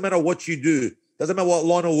understand, doesn't matter what you do, doesn't matter what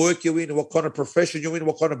line of work you're in, what kind of profession you're in,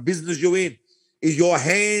 what kind of business you're in, is your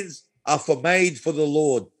hands are made for the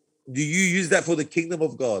Lord. Do you use that for the kingdom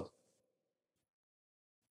of God?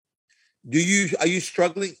 Are you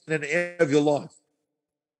struggling in an area of your life?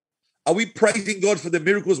 Are we praising God for the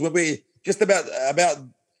miracles when we're just about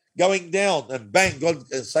going down and bang, God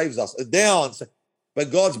saves us? Down,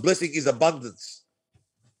 but God's blessing is abundance.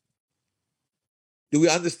 Do we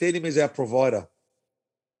understand him as our provider?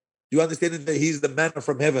 Do you understand that He's the manna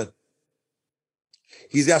from heaven?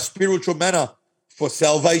 He's our spiritual manna for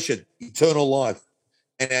salvation, eternal life,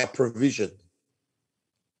 and our provision.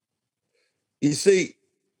 You see,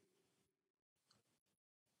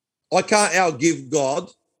 I can't outgive God.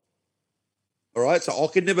 All right, so I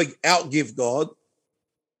can never outgive God.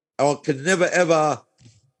 I can never ever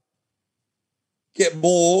get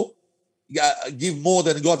more, give more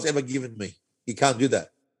than God's ever given me. He can't do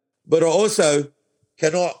that. But I also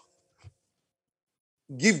cannot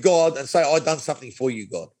give God and say, I've done something for you,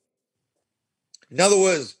 God. In other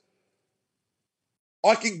words,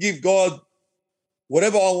 I can give God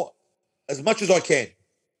whatever I want, as much as I can.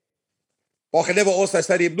 But I can never also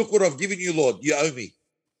say to Him, look what I've given you, Lord. You owe me.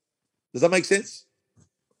 Does that make sense?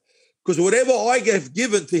 Because whatever I have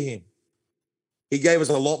given to Him, He gave us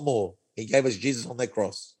a lot more. He gave us Jesus on that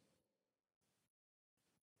cross.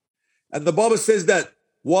 And the Bible says that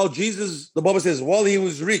while He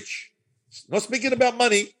was rich, not speaking about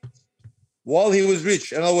money, while He was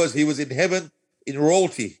rich, in other words, He was in heaven in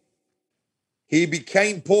royalty, He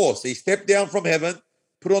became poor. So He stepped down from heaven,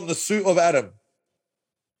 put on the suit of Adam,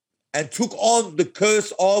 and took on the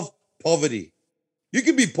curse of poverty. You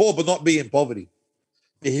can be poor but not be in poverty.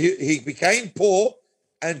 He became poor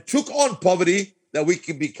and took on poverty that we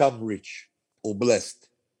can become rich or blessed.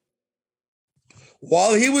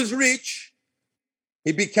 While He was rich,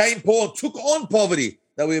 He became poor and took on poverty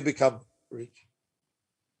that we become rich.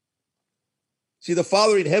 See, the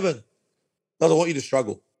Father in heaven doesn't want you to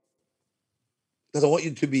struggle. Doesn't want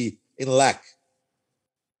you to be in lack.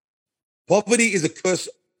 Poverty is a curse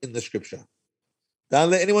in the scripture.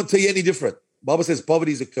 Don't let anyone tell you any different. The Bible says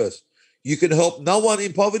poverty is a curse. You can help no one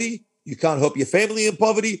in poverty. You can't help your family in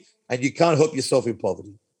poverty. And you can't help yourself in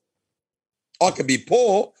poverty. I can be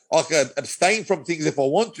poor. I can abstain from things if I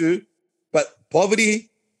want to. But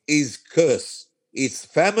poverty is curse. It's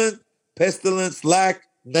famine, pestilence, lack,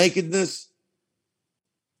 nakedness.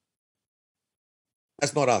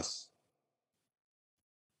 That's not us.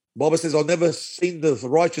 The Bible says, I've never seen the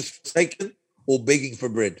righteous forsaken or begging for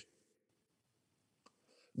bread.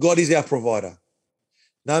 God is our provider.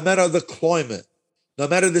 No matter the climate, no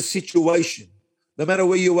matter the situation, no matter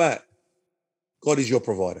where you're at, God is your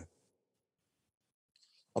provider.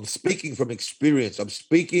 I'm speaking from experience.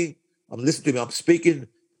 Listening to me, I'm speaking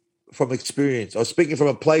from experience. I was speaking from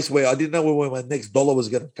a place where I didn't know where my next dollar was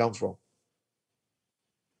going to come from.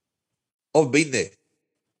 I've been there.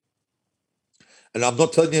 And I'm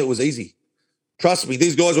not telling you it was easy. Trust me,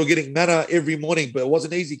 these guys were getting manna every morning, but it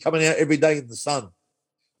wasn't easy coming out every day in the sun. It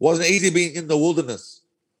wasn't easy being in the wilderness.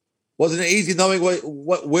 It wasn't easy knowing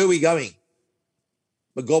where we're going.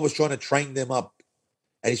 But God was trying to train them up.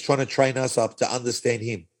 And He's trying to train us up to understand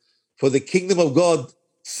Him. For the kingdom of God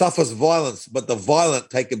suffers violence, but the violent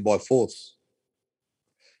take it by force.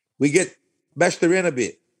 We get bashed around a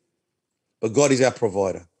bit, but God is our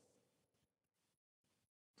provider.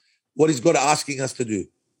 What is God asking us to do?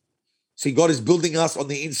 See, God is building us on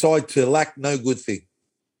the inside to lack no good thing.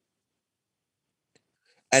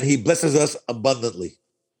 And He blesses us abundantly.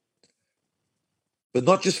 But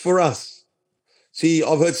not just for us. See,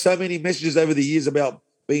 I've heard so many messages over the years about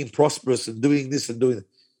being prosperous and doing this and doing that.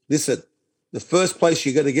 Listen, the first place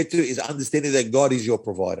you're going to get to is understanding that God is your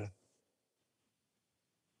provider.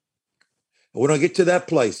 And when I get to that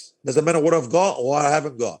place, doesn't matter what I've got or what I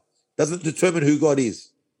haven't got. Doesn't determine who God is.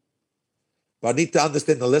 But I need to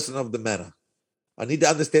understand the lesson of the manna. I need to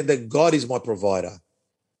understand that God is my provider.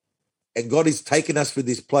 And God is taking us for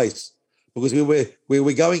this place because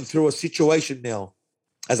we're going through a situation now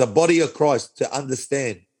as a body of Christ to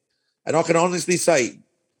understand. And I can honestly say,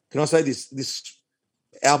 can I say this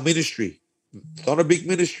our ministry, it's not a big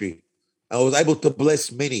ministry. I was able to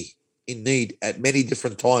bless many in need at many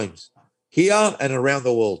different times here and around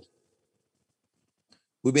the world.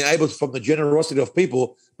 We've been able to, from the generosity of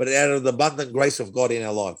people, but out of the abundant grace of God in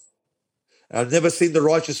our life. And I've never seen the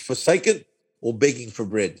righteous forsaken or begging for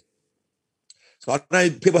bread. So I know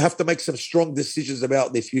people have to make some strong decisions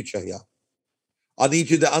about their future here. I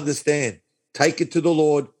need you to understand, take it to the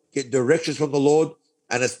Lord, get directions from the Lord,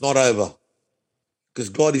 and it's not over because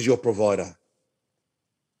God is your provider.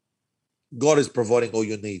 God is providing all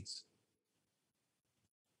your needs.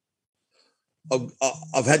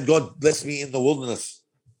 I've had God bless me in the wilderness.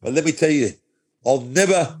 But let me tell you, I'll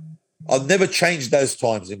never change those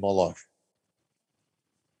times in my life.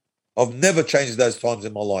 I've never changed those times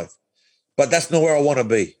in my life. But that's not where I want to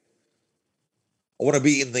be. I want to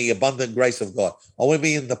be in the abundant grace of God. I want to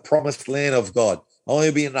be in the promised land of God. I want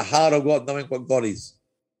to be in the heart of God, knowing what God is.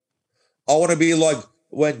 I want to be like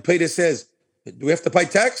when Peter says, do we have to pay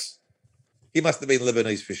tax? He must have been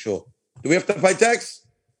Lebanese for sure. Do we have to pay tax?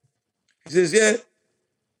 He says, yeah.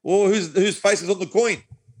 Well, whose face is on the coin?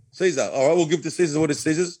 Caesar. All right, we'll give to Caesar what is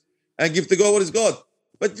Caesar's and give to God what is God.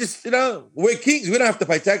 But just, we're kings. We don't have to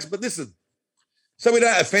pay tax. But listen, so we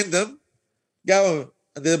don't offend them, go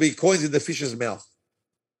and there'll be coins in the fish's mouth.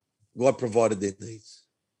 God provided their needs.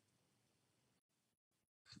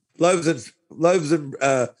 Loaves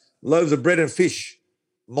of bread and fish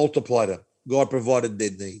multiplied them. God provided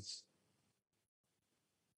their needs.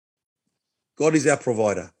 God is our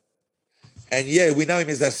provider. And yeah, we know him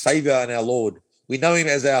as our Savior and our Lord. We know him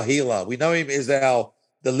as our healer. We know him as our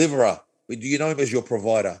deliverer. Do you know him as your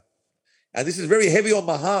provider? And this is very heavy on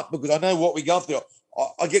my heart because I know what we go through.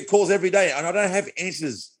 I get calls every day and I don't have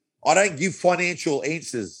answers. I don't give financial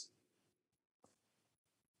answers.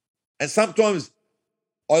 And sometimes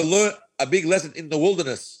I learn a big lesson in the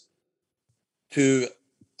wilderness to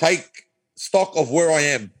take stock of where I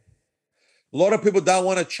am. A lot of people don't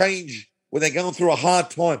want to change when they're going through a hard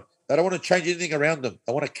time. They don't want to change anything around them.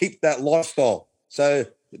 They want to keep that lifestyle. So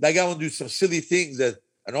they go and do some silly things, and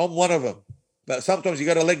I'm one of them. But sometimes you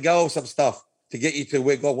got to let go of some stuff to get you to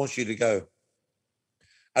where God wants you to go.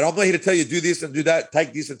 And I'm not here to tell you do this and do that,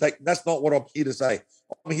 take this and take. That's not what I'm here to say.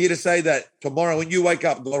 I'm here to say that tomorrow when you wake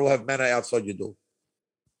up, God will have manna outside your door.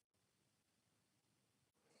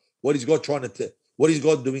 What is God trying to tell? What is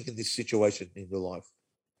God doing in this situation in your life?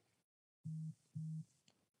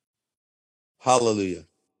 Hallelujah.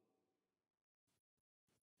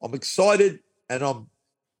 I'm excited and I'm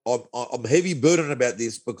heavy burdened about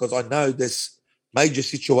this because I know there's major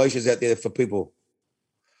situations out there for people.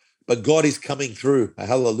 But God is coming through.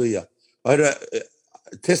 Hallelujah. I heard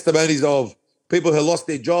testimonies of people who lost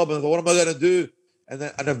their job and thought, what am I going to do?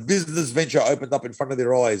 And a business venture opened up in front of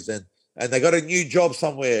their eyes and they got a new job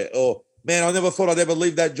somewhere. Or, man, I never thought I'd ever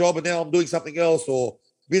leave that job and now I'm doing something else. Or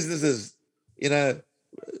businesses, there's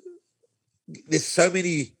so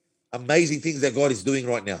many amazing things that God is doing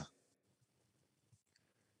right now.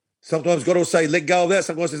 Sometimes God will say, let go of that.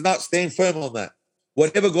 Sometimes God says, no, stand firm on that.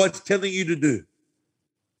 Whatever God's telling you to do.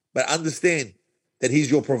 But understand that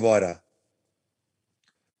he's your provider.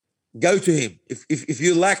 Go to him. If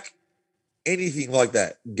you lack anything like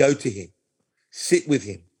that, go to him. Sit with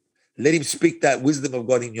him. Let him speak that wisdom of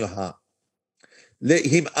God in your heart. Let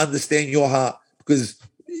him understand your heart because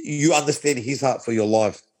you understand his heart for your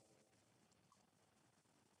life.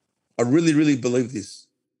 I really, really believe this.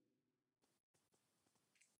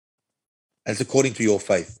 And it's according to your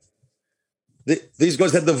faith. These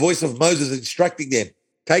guys had the voice of Moses instructing them.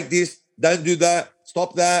 Take this, don't do that,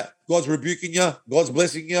 stop that. God's rebuking you, God's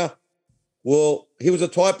blessing you. Well, he was a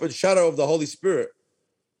type and shadow of the Holy Spirit.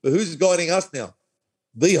 But who's guiding us now?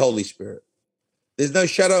 The Holy Spirit. There's no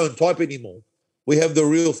shadow and type anymore. We have the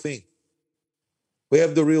real thing. We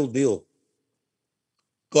have the real deal.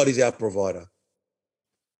 God is our provider.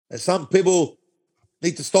 And some people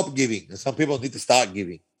need to stop giving, and some people need to start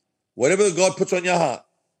giving. Whatever God puts on your heart,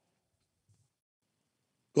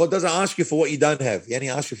 God doesn't ask you for what you don't have. He only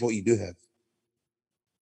asks you for what you do have.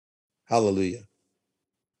 Hallelujah.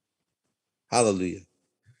 Hallelujah.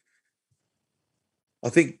 I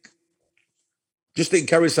think just to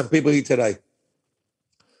encourage some people here today,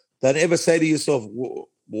 don't ever say to yourself, well,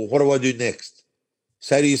 what do I do next?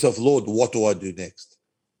 Say to yourself, Lord, what do I do next?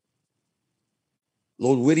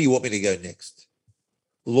 Lord, where do you want me to go next?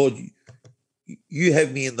 Lord, you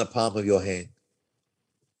have me in the palm of your hand.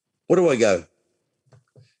 Where do I go?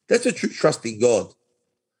 That's a true trust in God.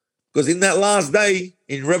 Because in that last day,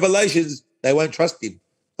 in Revelations, they won't trust him.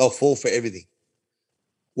 They'll fall for everything.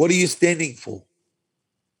 What are you standing for?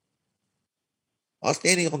 I'm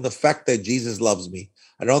standing on the fact that Jesus loves me.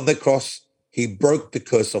 And on the cross, he broke the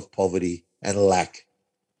curse of poverty and lack.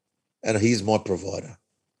 And he's my provider.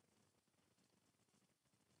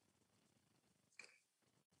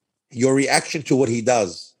 Your reaction to what he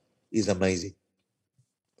does is amazing.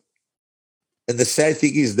 And the sad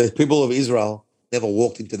thing is the people of Israel never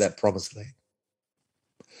walked into that promised land.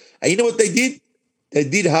 And you know what they did? They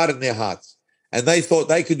did harden their hearts. And they thought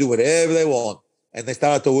they could do whatever they want. And they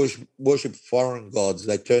started to worship foreign gods.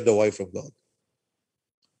 They turned away from God.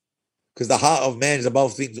 Because the heart of man is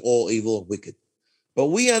above things all evil and wicked. But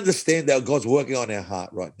we understand that God's working on our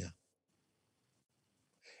heart right now.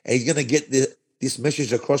 And he's going to get this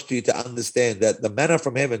message across to you to understand that the manna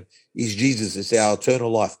from heaven is Jesus. It's our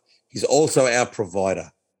eternal life. He's also our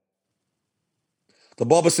provider. The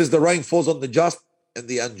Bible says the rain falls on the just and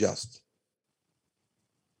the unjust.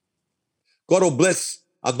 God will bless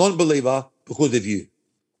a non-believer because of you.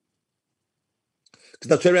 Because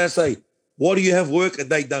they'll turn around and say, why do you have work and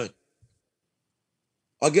they don't?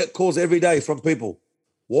 I get calls every day from people.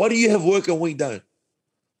 Why do you have work and we don't?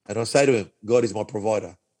 And I say to him, God is my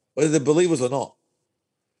provider. whether they're believers or not.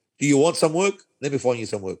 Do you want some work? Let me find you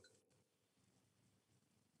some work.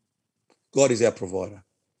 God is our provider.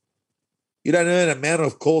 You don't know the amount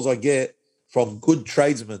of calls I get from good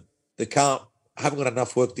tradesmen that haven't got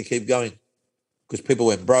enough work to keep going because people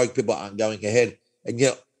went broke, people aren't going ahead, and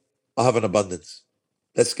yet I have an abundance.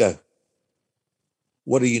 Let's go.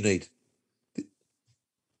 What do you need?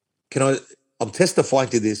 I'm testifying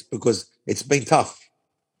to this because it's been tough.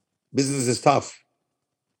 Business is tough.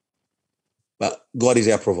 But God is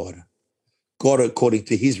our provider. God, according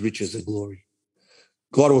to his riches and glory.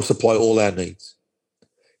 God will supply all our needs.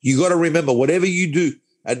 You got to remember, whatever you do,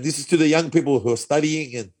 and this is to the young people who are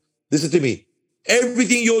studying, and listen to me,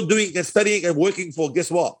 everything you're doing and studying and working for,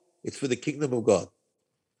 guess what? It's for the kingdom of God.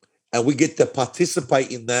 And we get to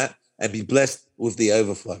participate in that and be blessed with the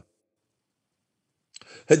overflow.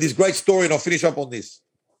 Heard this great story, and I'll finish up on this.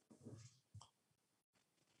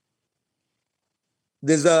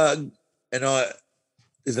 There's a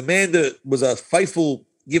man that was a faithful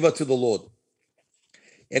giver to the Lord.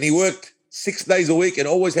 And he worked 6 days a week and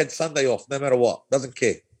always had Sunday off, no matter what, doesn't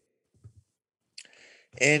care.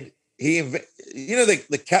 And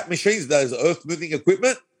the cap machines, those earth-moving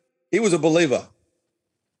equipment, he was a believer.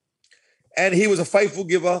 And he was a faithful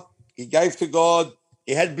giver. He gave to God.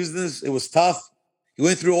 He had business. It was tough. He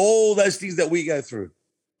went through all those things that we go through.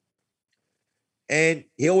 And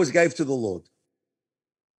he always gave to the Lord.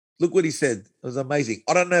 Look what he said. It was amazing.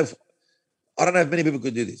 I don't know if many people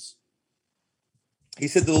could do this. He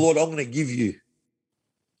said to the Lord, I'm going to give you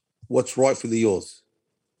what's rightfully yours.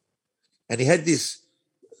 And he had this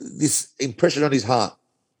impression on his heart.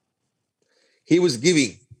 He was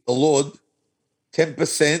giving the Lord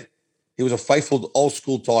 10%. He was a faithful old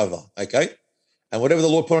school tither, okay? And whatever the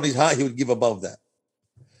Lord put on his heart, he would give above that.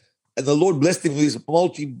 And the Lord blessed him with this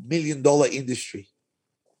multi-million-dollar industry.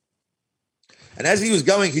 And as he was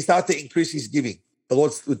going, he started to increase his giving. The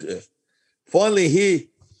Lord stood to earth. Finally,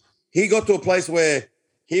 he got to a place where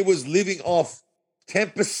he was living off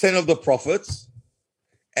 10% of the profits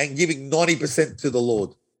and giving 90% to the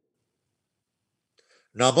Lord.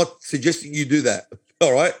 Now, I'm not suggesting you do that,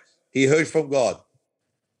 all right? He heard from God.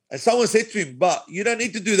 And someone said to him, but you don't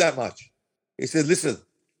need to do that much. He said, listen,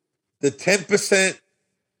 the 10%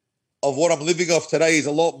 of what I'm living off today is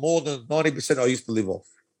a lot more than 90% I used to live off.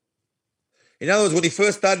 In other words, when he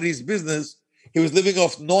first started his business, he was living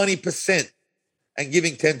off 90% and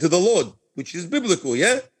giving 10 to the Lord, which is biblical,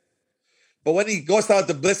 yeah? But when God started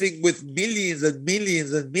the blessing with millions and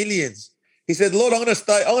millions and millions, he said, Lord, I'm going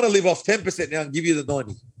to live off 10% now and give you the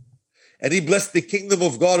 90. And he blessed the kingdom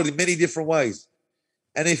of God in many different ways.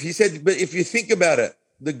 And if you think about it,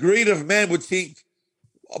 the greed of man would think,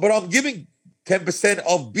 but I'm giving 10%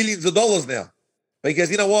 of billions of dollars now.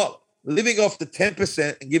 Because you know what? Living off the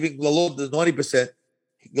 10% and giving the Lord the 90%,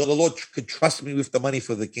 the Lord could trust me with the money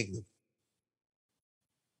for the kingdom.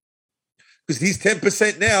 Because his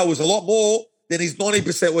 10% now was a lot more than his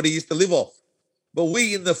 90% what he used to live off. But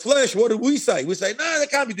we in the flesh, what do we say? We say, no, they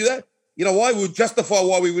can't do that. You know why? We would justify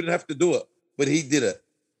why we wouldn't have to do it. But he did it.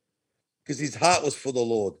 Because his heart was for the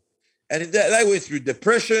Lord. And they went through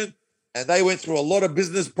depression and they went through a lot of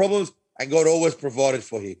business problems and God always provided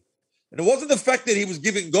for him. And it wasn't the fact that he was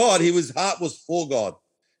giving God, his heart was for God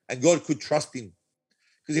and God could trust him.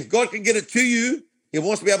 Because if God can get it to you, he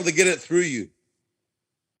wants to be able to get it through you.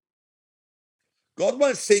 God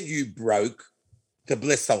won't send you broke to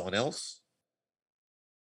bless someone else.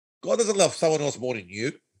 God doesn't love someone else more than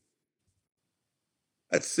you.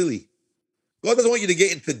 That's silly. God doesn't want you to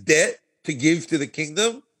get into debt to give to the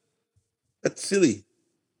kingdom. That's silly.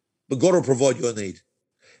 But God will provide your need.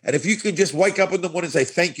 And if you can just wake up in the morning and say,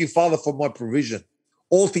 thank you, Father, for my provision.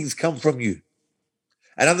 All things come from you.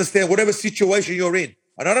 And understand whatever situation you're in.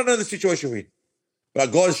 And I don't know the situation you're in.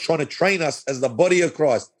 But God is trying to train us as the body of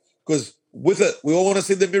Christ. Because with it, we all want to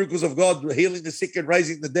see the miracles of God, healing the sick and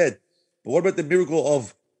raising the dead. But what about the miracle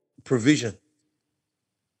of provision?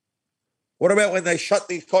 What about when they shut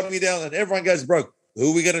the economy down and everyone goes broke?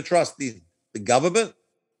 Who are we going to trust in? The government?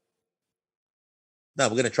 No,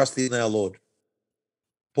 we're going to trust in our Lord.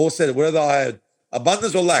 Paul said, whether I had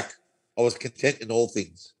abundance or lack, I was content in all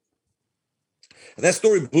things. And that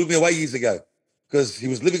story blew me away years ago because he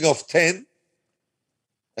was living off 10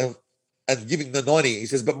 and giving the 90. He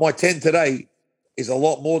says, but my 10 today is a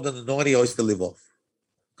lot more than the 90 I used to live off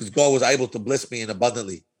because God was able to bless me in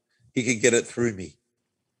abundantly. He could get it through me.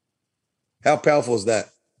 How powerful is that?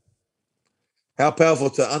 How powerful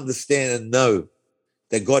to understand and know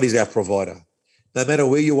that God is our provider. No matter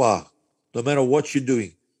where you are, no matter what you're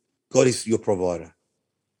doing, God is your provider.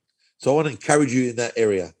 So I want to encourage you in that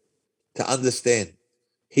area to understand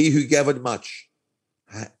he who gathered much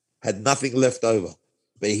had nothing left over.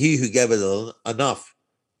 But he who gave it enough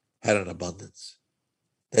had an abundance.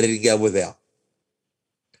 They didn't go without.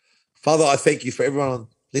 Father, I thank you for everyone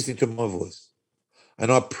listening to my voice.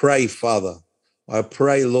 And I pray, Father,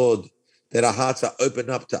 Lord, that our hearts are open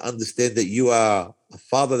up to understand that you are a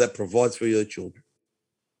Father that provides for your children,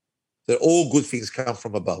 that all good things come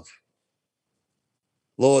from above.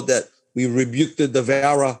 Lord, that we rebuke the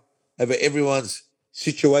devourer over everyone's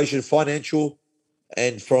situation, financial,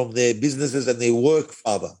 and from their businesses and their work,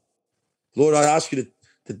 Father. Lord, I ask you that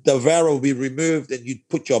the devourer will be removed and you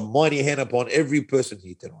put your mighty hand upon every person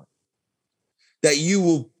here tonight. That you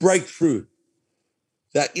will break through.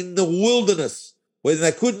 That in the wilderness, where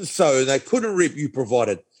they couldn't sow and they couldn't reap, you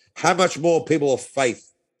provided. How much more people of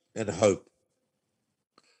faith and hope?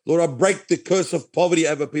 Lord, I break the curse of poverty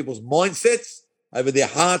over people's mindsets, over their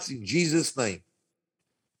hearts in Jesus' name.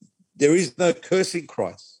 There is no curse in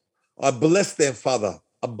Christ. I bless them, Father,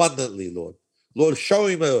 abundantly, Lord. Lord, show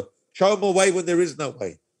him a way when there is no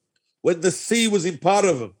way. When the sea was in part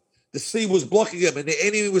of them, the sea was blocking them and the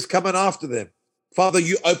enemy was coming after them. Father,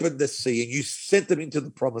 you opened the sea and you sent them into the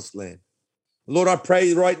promised land. Lord, I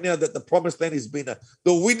pray right now that the promised land has been,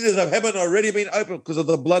 the windows of heaven are already been opened because of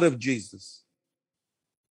the blood of Jesus.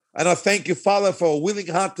 And I thank you, Father, for a willing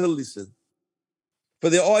heart to listen. For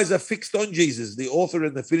their eyes are fixed on Jesus, the author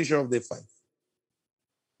and the finisher of their faith.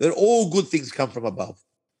 That all good things come from above.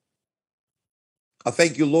 I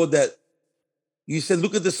thank you, Lord, that you said,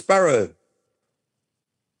 look at the sparrow.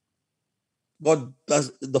 God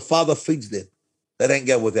does, the Father feeds them. They don't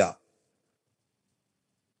go without.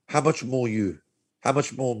 How much more you? How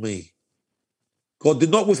much more me? God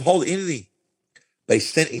did not withhold anything. They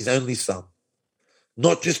sent his only son,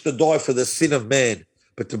 not just to die for the sin of man,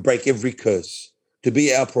 but to break every curse, to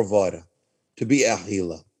be our provider, to be our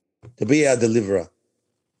healer, to be our deliverer,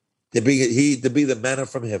 to be the manna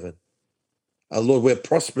from heaven. Our Lord, we're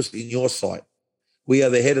prosperous in your sight. We are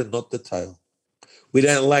the head and not the tail. We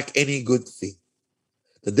don't lack any good thing.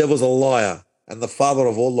 The devil's a liar and the father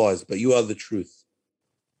of all lies, but you are the truth.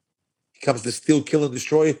 He comes to steal, kill, and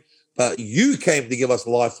destroy, but you came to give us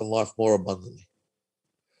life and life more abundantly.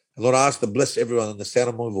 And Lord, I ask to bless everyone in the sound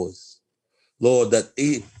of my voice. Lord, that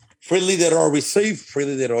freely that I receive,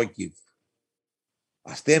 freely that I give.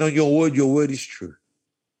 I stand on your word is true.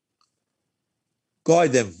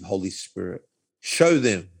 Guide them, Holy Spirit. Show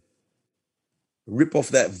them. Rip off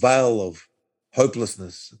that veil of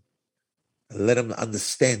hopelessness and let them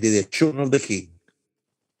understand that they're children of the King.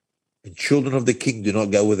 And children of the King do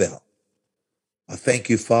not go without. I thank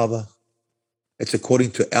you, Father. It's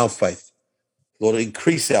according to our faith. Lord,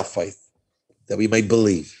 increase our faith that we may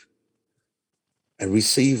believe and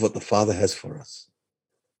receive what the Father has for us.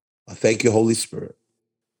 I thank you, Holy Spirit.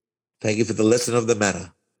 Thank you for the lesson of the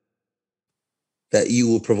manna that you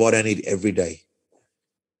will provide our need every day.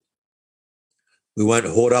 We won't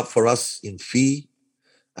hoard up for us in fear,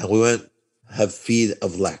 and we won't have fear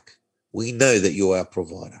of lack. We know that you are our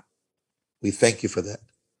provider. We thank you for that.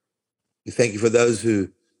 We thank you for those who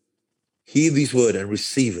hear this word and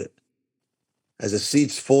receive it as the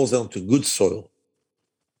seed falls onto good soil.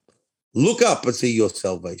 Look up and see your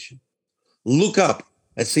salvation. Look up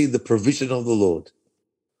and see the provision of the Lord.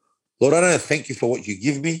 Lord, I don't thank you for what you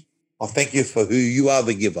give me. I thank you for who you are,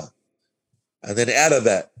 the giver. And then out of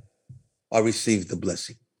that, I receive the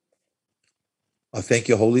blessing. I thank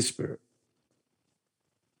you, Holy Spirit.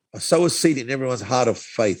 I sow a seed in everyone's heart of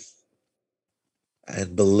faith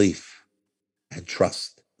and belief and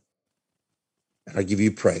trust. And I give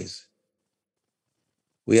you praise.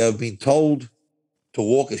 We have been told to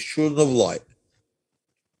walk as children of light.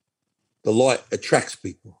 The light attracts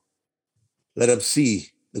people. Let them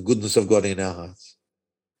see the goodness of God in our hearts.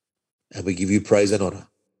 And we give you praise and honor.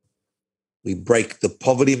 We break the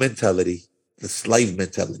poverty mentality, the slave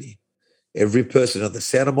mentality. Every person at the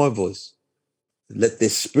sound of my voice, let their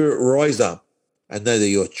spirit rise up and know that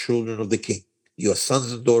you're children of the King. You're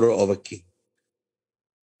sons and daughters of a King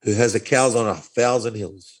who has the cows on 1,000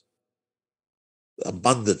 hills.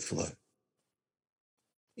 Abundant flow.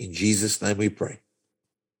 In Jesus' name we pray.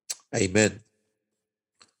 Amen.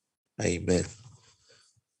 Amen.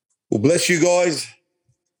 Well, bless you guys.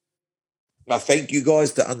 I thank you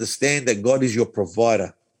guys to understand that God is your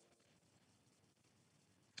provider.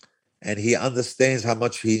 And he understands how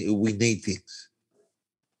much we need things.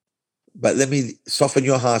 But let me soften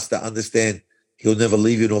your hearts to understand he'll never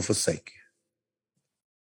leave you nor forsake you.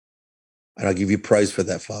 And I give you praise for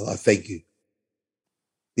that, Father. I thank you.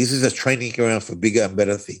 This is a training ground for bigger and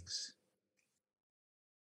better things.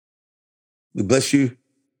 We bless you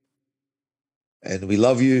and we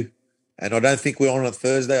love you. And I don't think we're on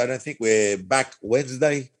Thursday. I don't think we're back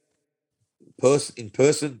Wednesday. in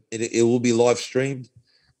person. It will be live streamed,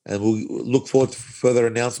 and we'll look forward to further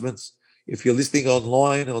announcements. If you're listening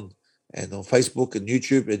online on Facebook and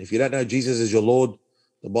YouTube, and if you don't know Jesus as your Lord,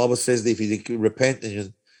 the Bible says that if you repent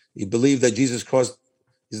and you believe that Jesus Christ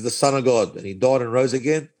is the Son of God and he died and rose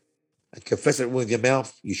again, and confess it with your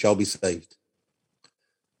mouth, you shall be saved.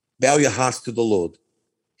 Bow your hearts to the Lord.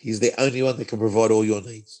 He's the only one that can provide all your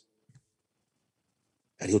needs.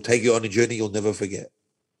 And he'll take you on a journey you'll never forget.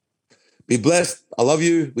 Be blessed. I love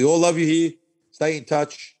you. We all love you here. Stay in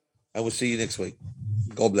touch, and we'll see you next week.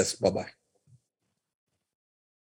 God bless. Bye-bye.